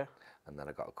acquitted, yeah? And then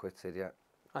I got acquitted, yeah.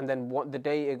 And then the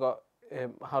day it got,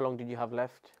 how long did you have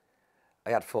left? I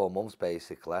had 4 months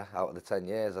basically. Out of the 10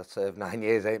 years, I served 9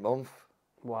 years, 8 months.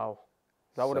 Wow.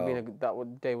 That would have been,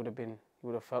 day would have been, you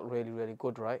would have felt really, really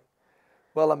good, right?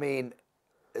 Well, I mean,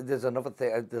 there's another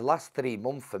thing. The last 3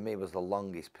 months for me was the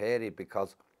longest period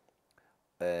because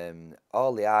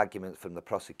all the arguments from the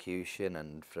prosecution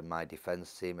and from my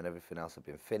defence team and everything else had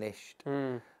been finished.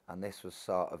 And this was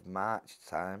sort of March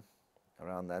time,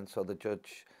 around then. So the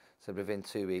judge said within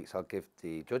 2 weeks I'll give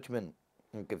the judgment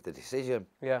and give the decision.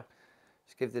 Yeah.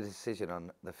 Just give the decision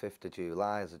on the 5th of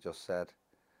July, as I just said.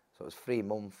 So it was 3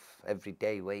 months, every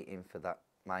day waiting for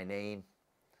my name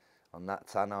on that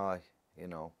tannoy, you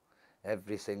know.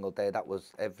 Every single day,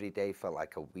 every day felt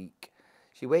like a week.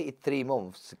 She waited 3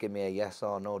 months to give me a yes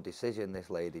or no decision, this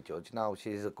lady judge. Now,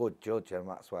 she's a good judge, and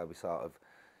that's why we sort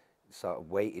of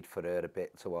waited for her a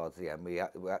bit towards the end. We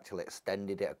actually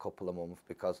extended it a couple of months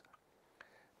because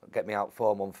get me out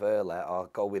 4 months early or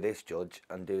go with this judge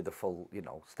and do the full, you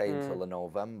know, stay until the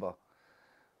November,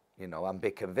 you know, and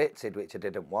be convicted, which I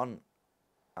didn't want.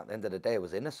 At the end of the day, I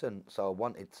was innocent, so I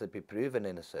wanted to be proven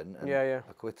innocent and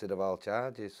acquitted of all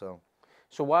charges, So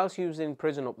whilst you was in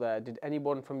prison up there, did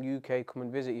anyone from UK come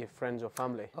and visit your friends or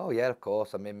family? Oh yeah, of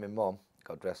course. I mean, my mum,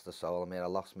 God rest her soul. I mean, I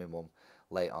lost my mum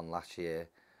late on last year,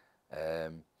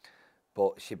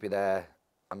 but she'd be there.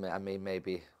 I mean,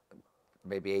 maybe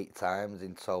 8 times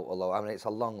in total. I mean, it's a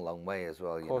long way as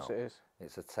well. Of course it is.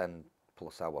 It's a 10+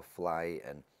 hour flight,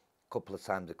 and a couple of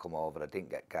times they come over. I didn't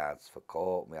get guards for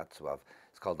court. We had to have.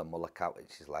 It's called a mullicat,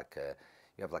 which is like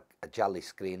you have like a jolly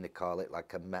screen. They call it,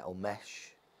 like a metal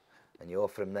mesh. And you're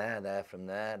from there, they're from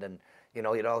there, and you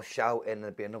know, you're all shouting,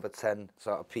 there'd be another 10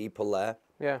 sort of people there.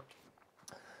 Yeah.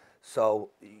 So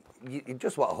you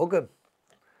just want to hug them.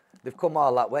 They've come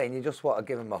all that way and you just want to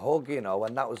give them a hug, you know,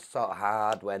 and that was sort of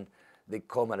hard when they'd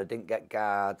come and I didn't get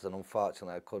guards, and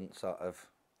unfortunately I couldn't sort of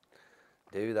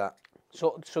do that.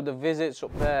 So the visits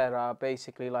up there are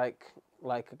basically like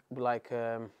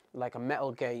a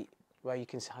metal gate where you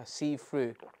can see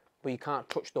through, but you can't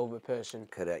touch the other person.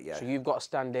 Correct, yeah. So you've got to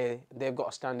stand there, they've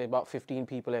got to stand there, about 15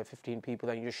 people there, 15 people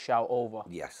there, and you just shout over.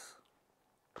 Yes.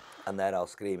 And they're all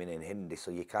screaming in Hindi,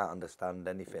 so you can't understand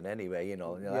anything anyway, you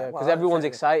know. Yeah, because everyone's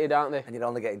excited, aren't they? And you're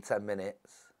only getting 10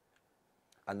 minutes.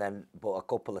 And then, but a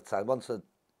couple of times, once I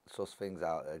suss things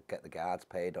out, get the guards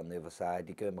paid on the other side,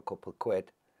 you give them a couple of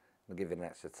quid, they'll give you an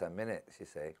extra 10 minutes, you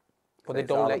see. But they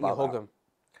don't let you hug them.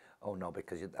 Oh no,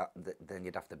 because then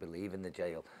you'd have to be leaving the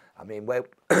jail. I mean,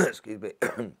 excuse me,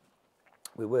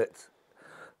 we worked.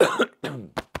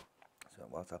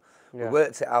 We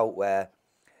worked it out where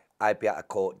I'd be at a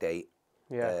court date,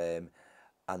 and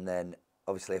then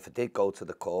obviously if I did go to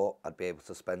the court, I'd be able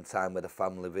to spend time with the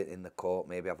family in the court,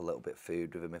 maybe have a little bit of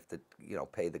food with them if they, you know,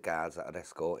 pay the guards that are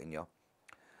escorting you.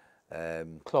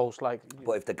 Close, like.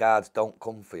 But if the guards don't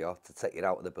come for you to take you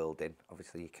out of the building,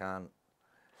 obviously you can't.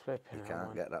 Flipping you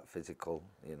can't get that physical,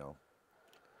 you know.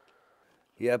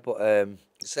 Yeah, but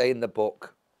say in the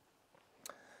book,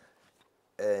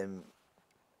 the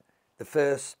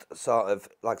first sort of,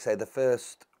 like I say, the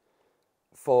first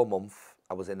 4 months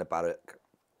I was in the barrack,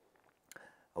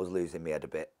 I was losing my head a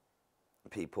bit.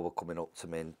 People were coming up to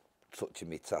me and touching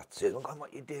me tattoos. Oh,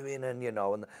 what you doing? And you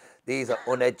know, and these are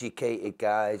uneducated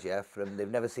guys, yeah. They've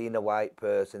never seen a white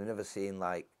person, they've never seen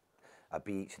like a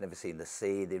beach, never seen the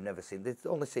sea, they've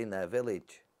only seen their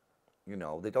village, you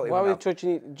know. They don't. Why were they touching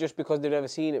it just because they've never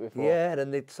seen it before? Yeah,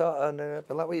 and they'd sort of, like,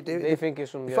 what are you doing? They think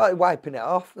it's some. They like wiping it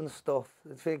off and stuff.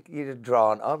 They think you're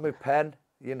drawn on with pen,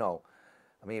 you know.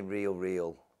 I mean,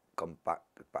 real, gone back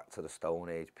to the Stone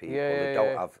Age people. They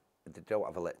don't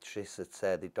have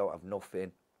electricity. They don't have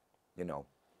nothing, you know.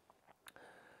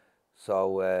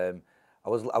 So I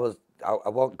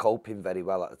wasn't coping very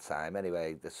well at the time.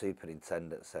 Anyway, the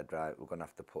superintendent said, right, we're going to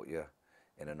have to put you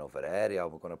in another area.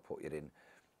 We're going to put you in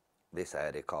this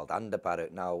area called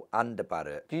Underbarrett. Now,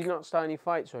 Underbarrett... Did you not start any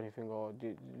fights or anything, or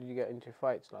did you get into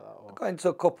fights like that? Or? I got into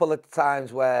a couple of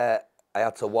times where I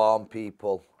had to warn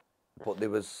people, but there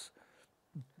was,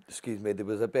 excuse me, there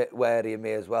was a bit wary of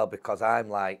me as well, because I'm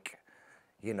like,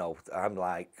 you know,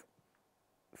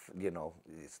 you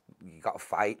got to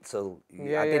fight, so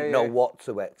I didn't know what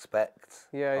to expect.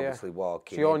 Obviously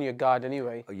walking. So you're on your guard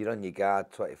anyway. You're on your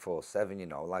guard 24/7, you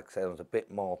know. Like I said, I was a bit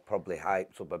more probably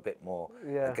hyped up, a bit more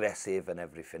aggressive and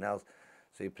everything else.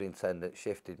 Superintendent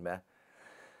shifted me.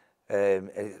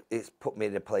 It's put me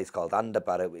in a place called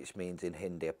Underbarrett, which means in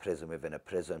Hindi a prison within a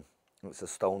prison. It's a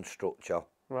stone structure.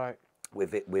 Right.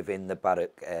 Within the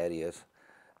barrack areas.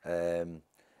 And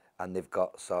they've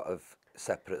got sort of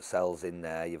separate cells in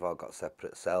there. You've all got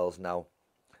separate cells. Now,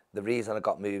 the reason I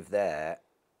got moved there,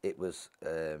 it was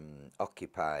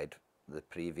occupied the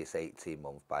previous 18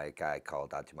 months by a guy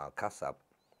called Ajmal Kasab.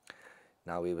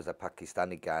 Now, he was a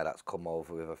Pakistani guy that's come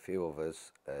over with a few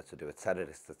others to do a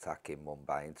terrorist attack in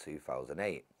Mumbai in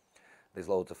 2008. There's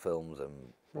loads of films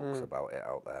and books about it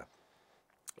out there.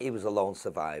 He was a lone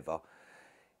survivor.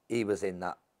 He was in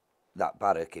that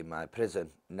barrack in my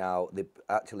prison. Now, they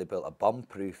actually built a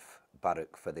bomb-proof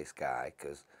barrack for this guy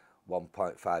because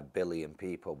 1.5 billion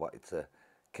people wanted to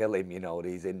kill him, you know,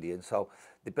 these Indians. So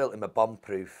they built him a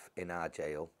bomb-proof in our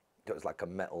jail. It was like a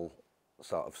metal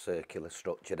sort of circular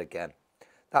structure again.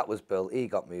 That was built. He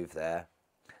got moved there.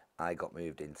 I got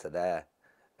moved into there.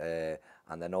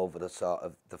 And then over the sort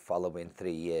of the following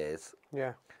 3 years,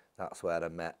 that's where I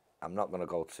met. I'm not going to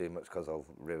go too much because I'll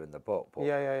ruin the book. But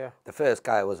the first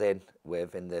guy I was in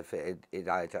with, he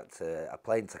hijacked a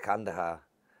plane to Kandahar.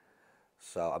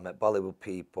 So I met Bollywood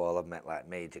people, I met like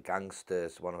major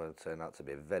gangsters. One of them turned out to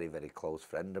be a very, very close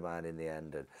friend of mine in the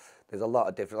end. And there's a lot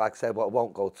of different, like I said, but I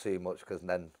won't go too much because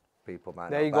then people might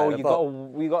there not you buy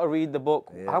go, the you got to read the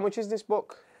book. How much is this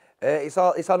book? It's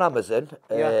on Amazon.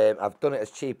 I've done it as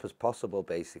cheap as possible,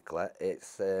 basically.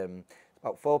 It's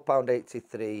about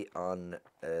 £4.83 on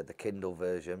the Kindle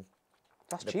version.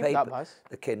 That's cheap, that, Baz.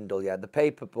 The Kindle, yeah. The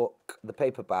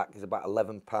paperback is about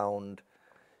 £11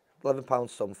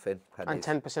 something. Pennies.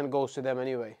 And 10% goes to them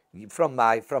anyway. From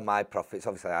my profits,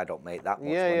 obviously I don't make that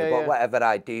much money, but whatever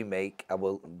I do make,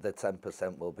 the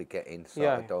 10% will be getting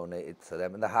sort of donated to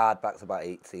them. And the hardback's about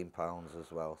 £18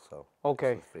 as well, so it's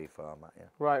a free format,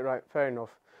 Right, fair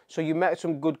enough. So you met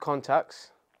some good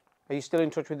contacts. Are you still in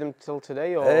touch with them till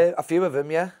today, or? A few of them,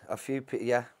 a few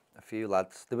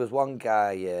lads. There was one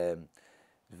guy,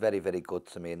 very, very good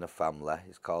to me in the family.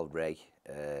 He's called Ray.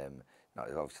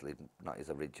 Obviously not his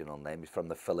original name. He's from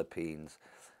the Philippines.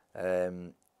 I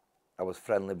was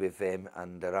friendly with him,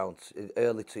 and around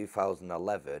early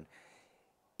 2011,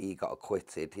 he got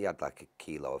acquitted. He had like a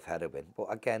kilo of heroin. But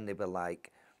again, they were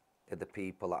like, they're the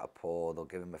people that are poor. They'll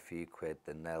give him a few quid,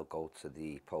 then they'll go to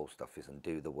the post office and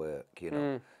do the work, you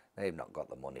know. They've not got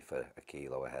the money for a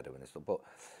kilo of heroin and stuff. But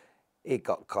he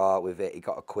got caught with it. He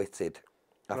got acquitted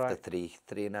after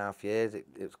three and a half years. It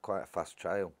was quite a fast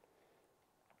trial.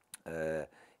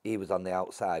 He was on the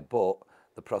outside, but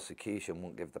the prosecution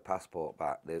wouldn't give the passport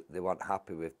back. They weren't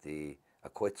happy with the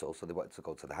acquittal, so they wanted to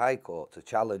go to the High Court to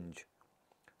challenge.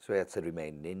 So he had to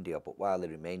remain in India, but while he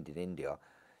remained in India,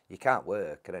 you can't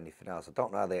work or anything else. I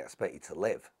don't know how they expect you to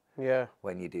live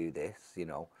when you do this, you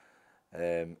know.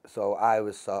 So I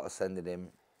was sort of sending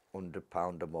him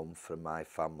 £100 a month from my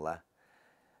family.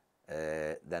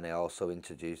 Then I also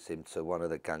introduced him to one of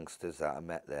the gangsters that I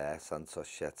met there, Santosh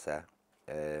Shetty.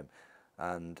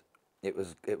 And it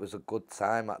was a good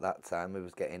time at that time. We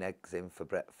was getting eggs in for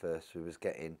breakfast. There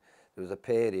was a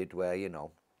period where, you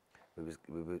know,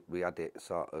 we had it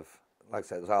sort of, like I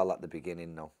said, it was all at the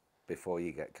beginning now, before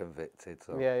you get convicted.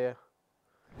 So.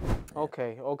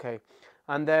 Okay.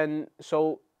 And then,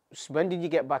 so when did you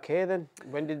get back here then?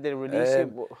 When did they release it?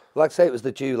 Like I say, it was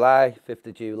the 5th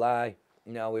of July.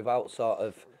 You know, without sort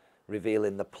of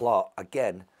revealing the plot,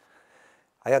 again,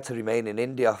 I had to remain in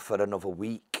India for another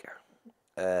week.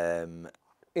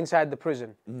 Inside the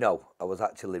prison? No, I was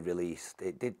actually released.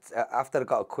 It did after I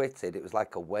got acquitted. It was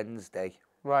like a Wednesday.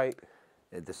 Right.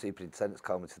 The superintendent's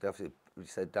called me to the office. He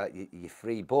said that you're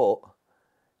free, but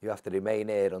you have to remain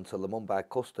here until the Mumbai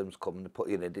Customs come and put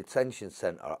you in a detention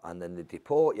centre, and then they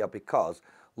deport you. Because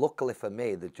luckily for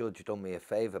me, the judge done me a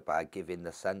favour by giving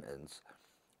the sentence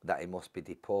that he must be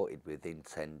deported within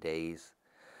 10 days.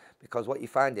 Because what you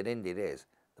find in India is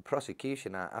the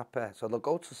prosecution aren't happy, so they'll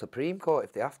go to Supreme Court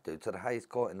if they have to the highest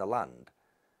court in the land,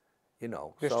 you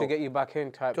know. Just to get you back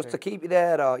in type just thing. to keep you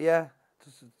there, or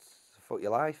just for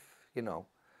your life, you know.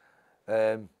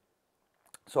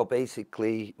 So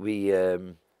basically, we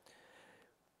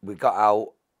got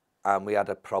out and we had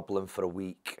a problem for a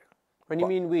week. When you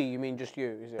mean we, you mean just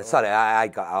you? Is it? Sorry, I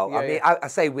got out. Yeah, I mean, I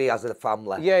say we as a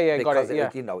family. Yeah, yeah, because got it. Yeah.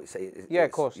 You know, yeah,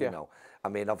 of course. You know, I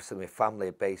mean, obviously, my family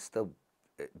are still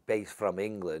based from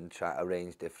England, trying to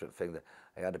arrange different things.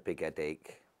 I had a big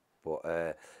headache, but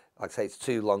like I say, it's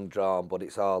too long drawn, but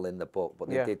it's all in the book. But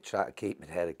they did try to keep me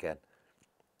there again.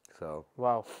 So.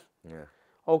 Wow. Yeah.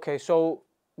 Okay, so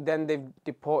then they've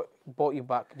deported you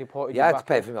back. Yeah, I had to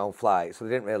pay for my own flight, so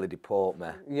they didn't really deport me.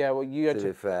 Yeah, well, you had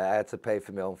to. I had to pay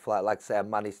for my own flight. Like I say, I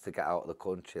managed to get out of the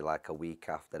country like a week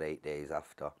after, 8 days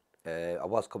after. I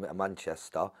was coming to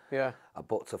Manchester. Yeah. I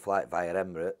booked a flight via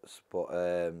Emirates, but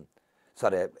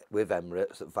with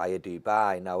Emirates via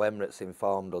Dubai. Now Emirates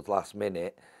informed us last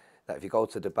minute that if you go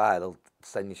to Dubai, they'll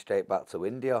send you straight back to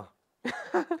India.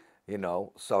 You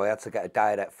know, so I had to get a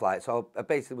direct flight. So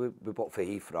basically, we booked for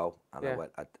Heathrow, and I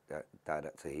went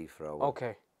direct to Heathrow.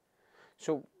 Okay.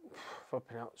 So,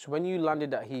 when you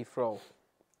landed at Heathrow,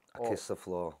 I kissed the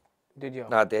floor. Did you?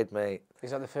 No, I did, mate.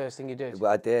 Is that the first thing you did?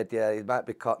 Well, I did, yeah. It might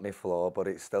be Cockney floor, but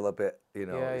it's still a bit, you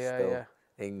know, it's still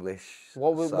English.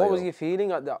 What was you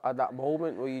feeling at that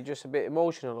moment? Were you just a bit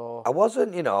emotional, or? I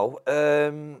wasn't, you know.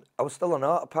 I was still on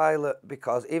autopilot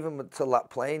because even until that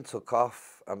plane took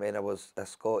off, I mean, I was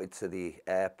escorted to the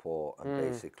airport and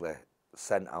basically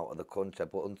sent out of the country.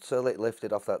 But until it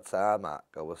lifted off that tarmac,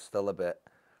 I was still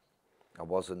I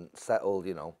wasn't settled,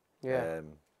 you know. Yeah.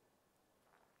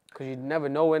 Because you'd never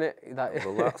know, innit?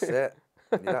 Well, that's it.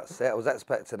 That's it. I was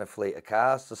expecting a fleet of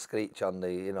cars to screech on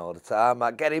the, the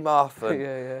tarmac, get him off,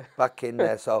 and back in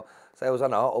there. So I was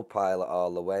on autopilot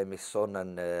all the way. My son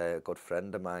and a good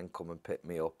friend of mine come and pick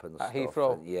me up and At stuff.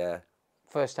 Heathrow? And, yeah.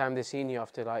 First time they seen you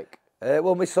after, like...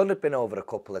 well, my son had been over a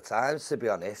couple of times, to be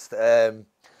honest. I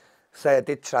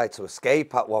did try to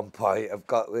escape at one point.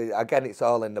 Again, it's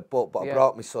all in the book, but I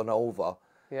brought my son over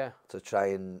to try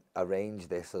and arrange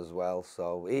this as well.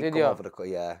 So he come over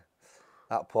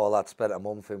That poor lad spent a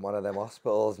month in one of them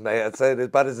hospitals, mate. I'd say as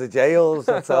bad as the jails,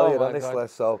 I tell you, honestly. God.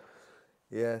 So,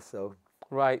 yeah, so.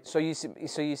 Right, so you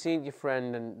seen your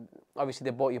friend, and obviously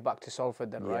they brought you back to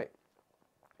Salford then, right?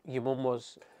 Your mum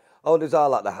was... Oh, it was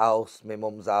all at the house, my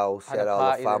mum's house. She had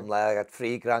all the family. Then. I had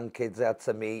 3 grandkids I had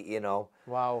to meet, you know.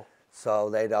 Wow. So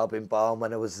they'd all been born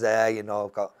when I was there, you know.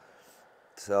 I've got...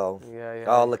 So,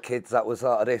 all the kids that was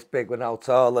sort of this big were now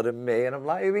taller than me. And I'm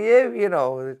like, who are you? You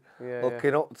know,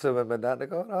 looking up to them and that. They're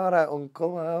going, all right,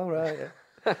 uncle, all right.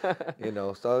 You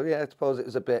know, so yeah, I suppose it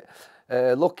was a bit...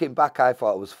 looking back, I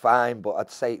thought it was fine, but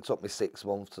I'd say it took me 6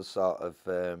 months to sort of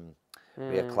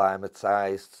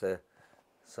reacclimatise to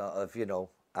sort of, you know,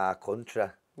 our country.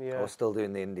 Yeah. I was still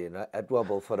doing the Indian head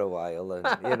wobble for a while, and,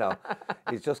 you know,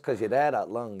 it's just because you're there that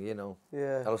long, you know.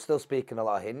 Yeah. I was still speaking a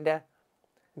lot of Hindi.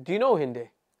 Do you know Hindi?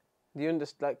 Do you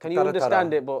understand? Like, can you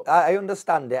understand it? But I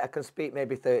understand it. I can speak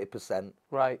maybe 30%.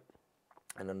 Right.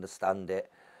 And understand it.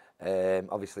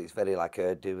 Obviously, it's very like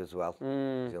Urdu as well.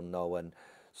 You'll know, and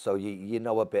so you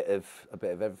know a bit of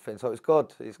everything. So it's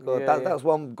good. It's good. That's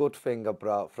one good thing I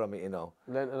brought from it. You know.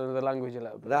 Learn the language a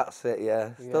little bit. That's it.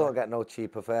 Yeah. Still don't get no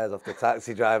cheaper fares off the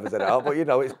taxi drivers and all, but you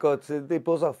know it's good. So they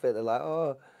buzz off it. They're like,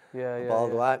 oh,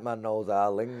 bald white man knows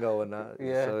our lingo and that.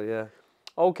 Yeah. So yeah.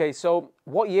 Okay, so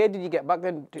what year did you get back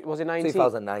then? Was it 19?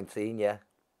 2019, yeah.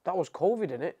 That was COVID,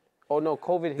 innit? Oh, no,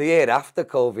 COVID... The year after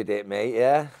COVID hit, mate,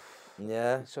 yeah.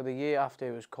 Yeah. So the year after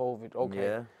it was COVID, okay.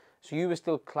 Yeah. So you were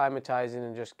still climatising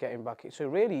and just getting back... So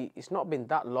really, it's not been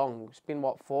that long. It's been,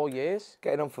 what, 4 years?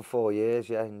 Getting on for 4 years,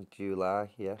 yeah, in July,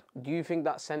 yeah. Do you think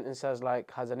that sentence has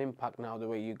an impact now, the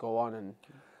way you go on, and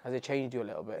has it changed you a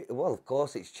little bit? Well, of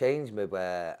course, it's changed me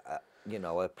where, you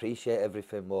know, I appreciate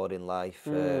everything more in life.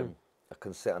 I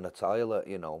can sit on a toilet,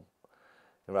 you know,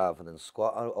 rather than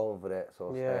squat over it,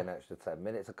 so stay an extra 10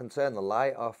 minutes. I can turn the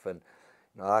light off, and,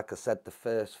 you know, like I said, the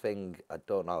first thing, I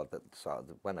don't know,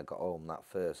 when I got home that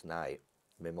first night,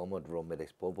 my mum had run me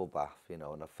this bubble bath, you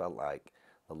know, and I felt like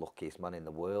the luckiest man in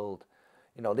the world.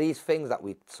 You know, these things that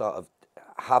we sort of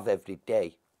have every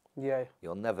day,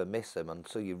 you'll never miss them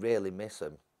until you really miss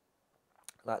them.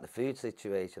 Like the food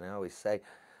situation, I always say,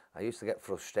 I used to get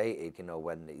frustrated, you know,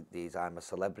 when these I'm a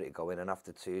celebrity go in, and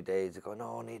after 2 days they go,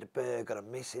 no, I need a burger,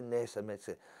 I'm missing this, I'm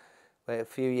missing... Wait a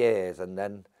few years and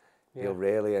then you'll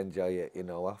really enjoy it, you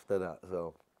know, after that,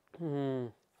 so...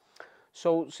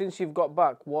 So since you've got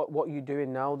back, what are you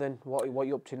doing now then? What are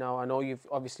you up to now? I know you've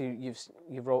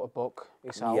wrote a book,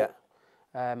 it's out.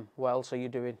 Yeah. What else are you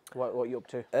doing? What are you up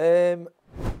to?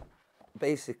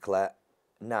 Basically,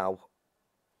 now,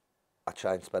 I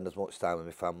try and spend as much time with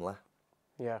my family.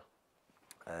 Yeah.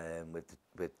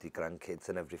 With the grandkids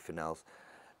and everything else.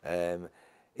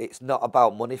 It's not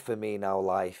about money for me now,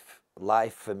 life.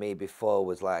 life for me before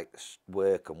was like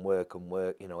work and work and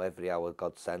work, you know, every hour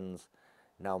God sends.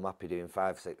 Now I'm happy doing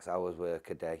 5-6 hours work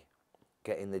a day.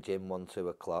 Get in the gym 1-2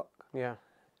 o'clock. Yeah.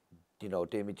 You know,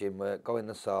 do my gym work, go in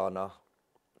the sauna,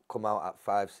 come out at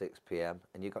 5-6 p.m.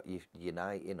 and you got your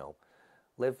night, you know.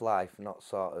 Live life, not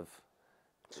sort of...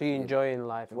 So you're enjoying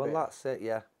life a Well, bit. that's it,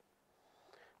 yeah.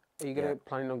 Are you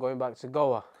planning on going back to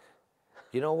Goa?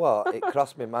 You know what? It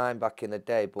crossed my mind back in the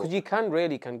day, but... Because you can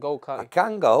go, can't you? I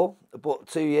can go, but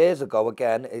 2 years ago,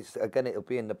 it'll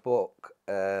be in the book,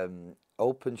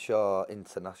 Openshaw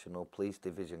International Police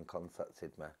Division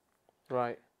contacted me.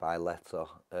 Right. By letter.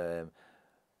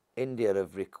 India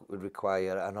would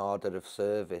require an order of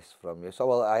service from you. So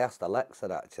well, I asked Alexa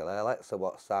actually. Alexa,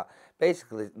 what's that?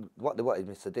 Basically, what they wanted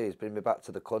me to do is bring me back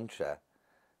to the country,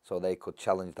 so they could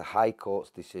challenge the High Court's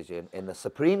decision in the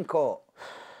Supreme Court.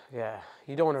 Yeah,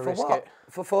 you don't want to risk what? it.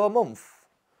 For 4 months.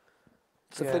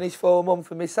 To finish 4 months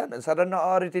of my sentence. Had I not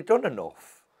already done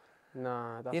enough?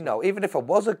 Nah, that's you know, even if I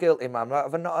was a guilty man,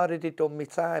 have I not already done my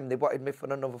time? They wanted me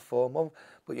for another 4 months.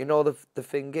 But you know, the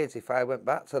thing is, if I went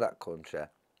back to that country,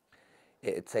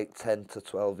 it'd take 10 to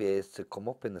 12 years to come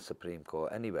up in the Supreme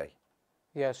Court anyway.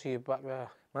 Yeah, so you're back there.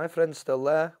 My friend's still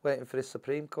there, waiting for his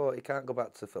Supreme Court. He can't go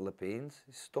back to the Philippines.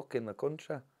 He's stuck in the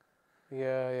country.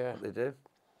 Yeah, yeah. What they do.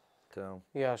 So.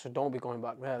 Yeah, so don't be going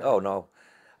back there then. Oh, no.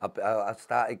 I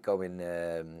started going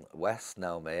west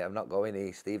now, mate. I'm not going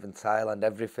east. Even Thailand,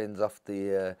 everything's off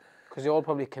the... Because they're all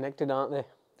probably connected, aren't they?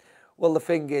 Well, the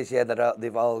thing is, yeah,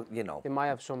 they've all, you know... They might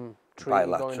have some treaty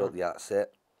bilateral, going on. Yeah, that's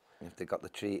it. If they got the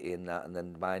treaty in that, and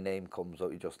then my name comes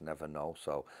up, you just never know.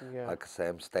 So, like I say,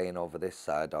 I'm staying over this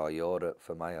side or Europe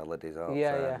for my holidays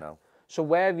outside now. So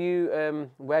where do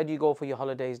you go for your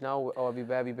holidays now, or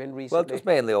where have you been recently? Well, just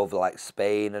mainly over like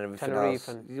Spain and everything Tenerife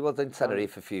else. I was in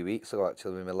Tenerife a few weeks ago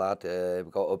actually with my lad.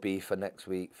 We got Ibiza next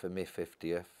week for my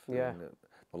 50th. Yeah. And,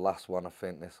 the last one I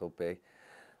think this will be.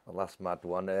 The last mad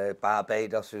one.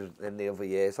 Barbados was in the other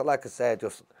year. So like I said,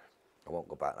 I won't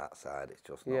go back that side. It's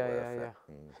just not worth it.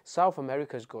 South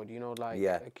America's good, you know,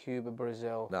 like Cuba,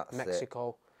 Brazil, That's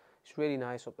Mexico. It's really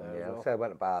nice up there. Yeah, as well. so I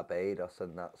went to Barbados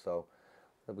and that, so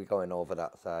we're going over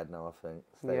that side now, I think.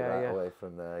 Stay away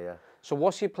from there, yeah. So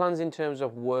what's your plans in terms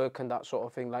of work and that sort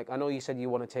of thing? Like, I know you said you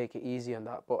want to take it easy and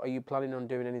that, but are you planning on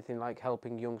doing anything like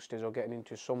helping youngsters or getting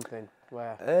into something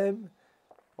where...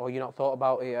 or you not thought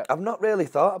about it yet? I've not really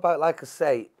thought about it. Like I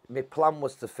say, my plan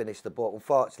was to finish the book.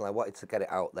 Unfortunately, I wanted to get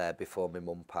it out there before my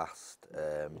mum passed.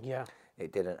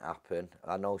 It didn't happen.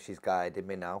 I know she's guiding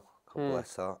me now. God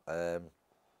bless her.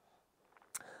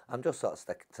 I'm just sort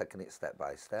of taking it step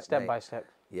by step. Step by step.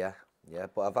 Yeah, yeah.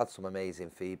 But I've had some amazing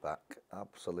feedback.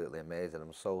 Absolutely amazing.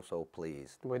 I'm so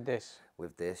pleased. With this?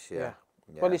 With this, yeah.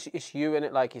 Well, it's you,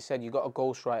 innit? Like you said, you got a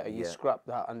ghostwriter, you scrapped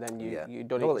that, and then you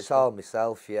done it. Well, it's all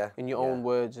myself, in your own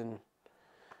words, and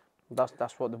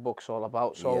that's what the book's all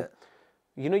about. So,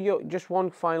 you know, just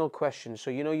one final question.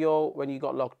 So, you know, when you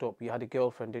got locked up, you had a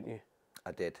girlfriend, didn't you?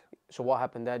 I did. So what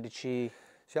happened there? Did she?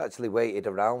 She actually waited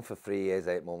around for 3 years,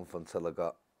 8 months until I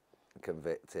got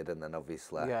convicted, and then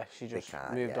obviously she just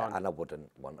moved on. And I wouldn't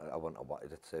have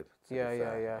wanted her to.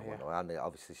 Yeah. And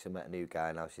obviously she met a new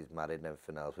guy, now she's married and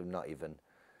everything else. We've not even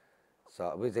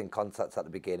we was in contact at the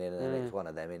beginning, and it's one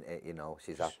of them, you know,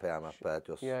 she's happy, I'm happy,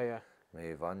 just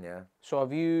move on. So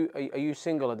are you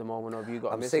single at the moment, or have you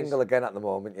got a missus? I'm single again at the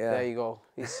moment, There you go,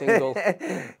 he's single.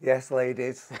 Yes,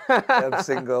 ladies, I'm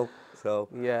single, so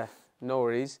yeah, no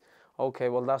worries. Okay,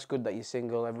 well, that's good that you're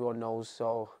single, everyone knows,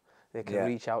 so they can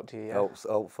reach out to you.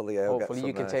 Hopefully, hopefully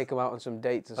you can take them out on some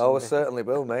dates or something. Oh, I certainly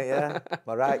will, mate, yeah.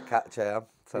 My right catch I am.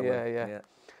 Yeah.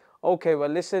 Okay, well,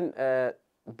 listen,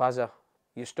 Bazza,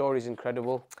 your story's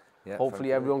incredible. Yeah,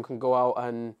 hopefully everyone can go out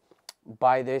and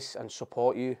buy this and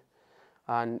support you.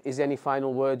 And is there any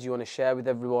final words you want to share with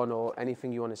everyone, or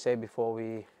anything you want to say before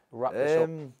we wrap this up?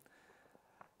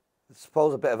 I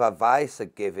suppose a bit of advice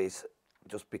I'd give is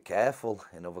just be careful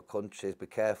in other countries. Be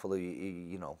careful who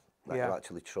you know that you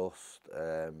actually trust.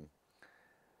 And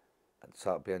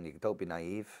sort of don't be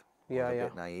naive. I was a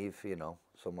bit naive, you know.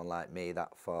 Someone like me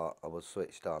that thought I was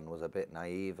switched on was a bit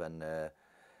naive and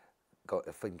got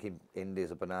thinking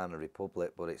India's a banana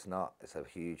republic, but it's not. It's a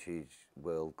huge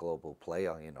world global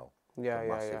player, you know. A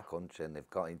massive country, and they've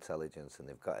got intelligence and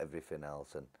they've got everything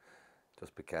else, and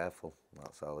just be careful.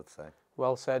 That's all I'd say.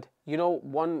 Well said. You know,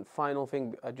 one final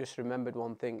thing, I just remembered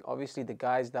one thing. Obviously, the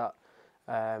guys that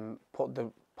put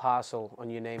the parcel on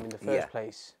your name in the first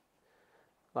place,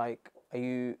 like,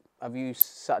 have you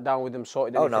sat down with them,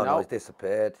 sorted anything out? No, he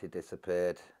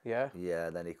disappeared. Yeah? Yeah,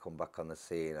 then he come back on the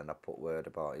scene, and I put word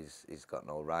about he's got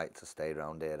no right to stay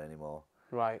around here anymore.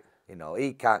 Right. You know,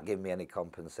 he can't give me any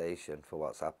compensation for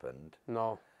what's happened.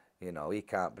 No. You know, he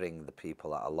can't bring the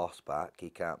people that I lost back. He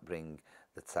can't bring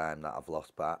the time that I've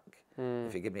lost back.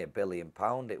 If you give me £1 billion,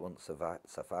 it wouldn't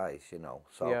suffice, you know.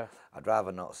 So I'd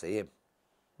rather not see him.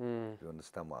 You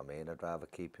understand what I mean? I'd rather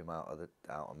keep him out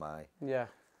of my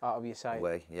out of your sight.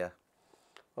 way. Yeah.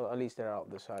 Well, at least they're out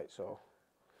of the sight. So,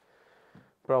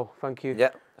 bro, thank you. Yeah.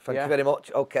 Thank you very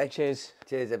much. Okay. Cheers.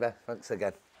 Cheers, Ibe. Thanks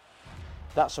again.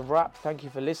 That's a wrap. Thank you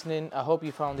for listening. I hope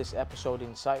you found this episode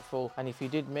insightful, and if you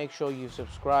did, make sure you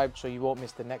subscribe so you won't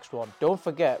miss the next one. Don't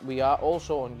forget, we are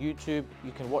also on YouTube.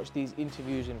 You can watch these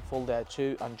interviews in full there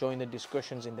too and join the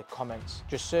discussions in the comments.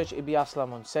 Just search Ibi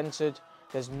Aslam Uncensored.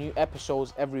 There's new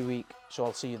episodes every week, so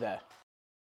I'll see you there.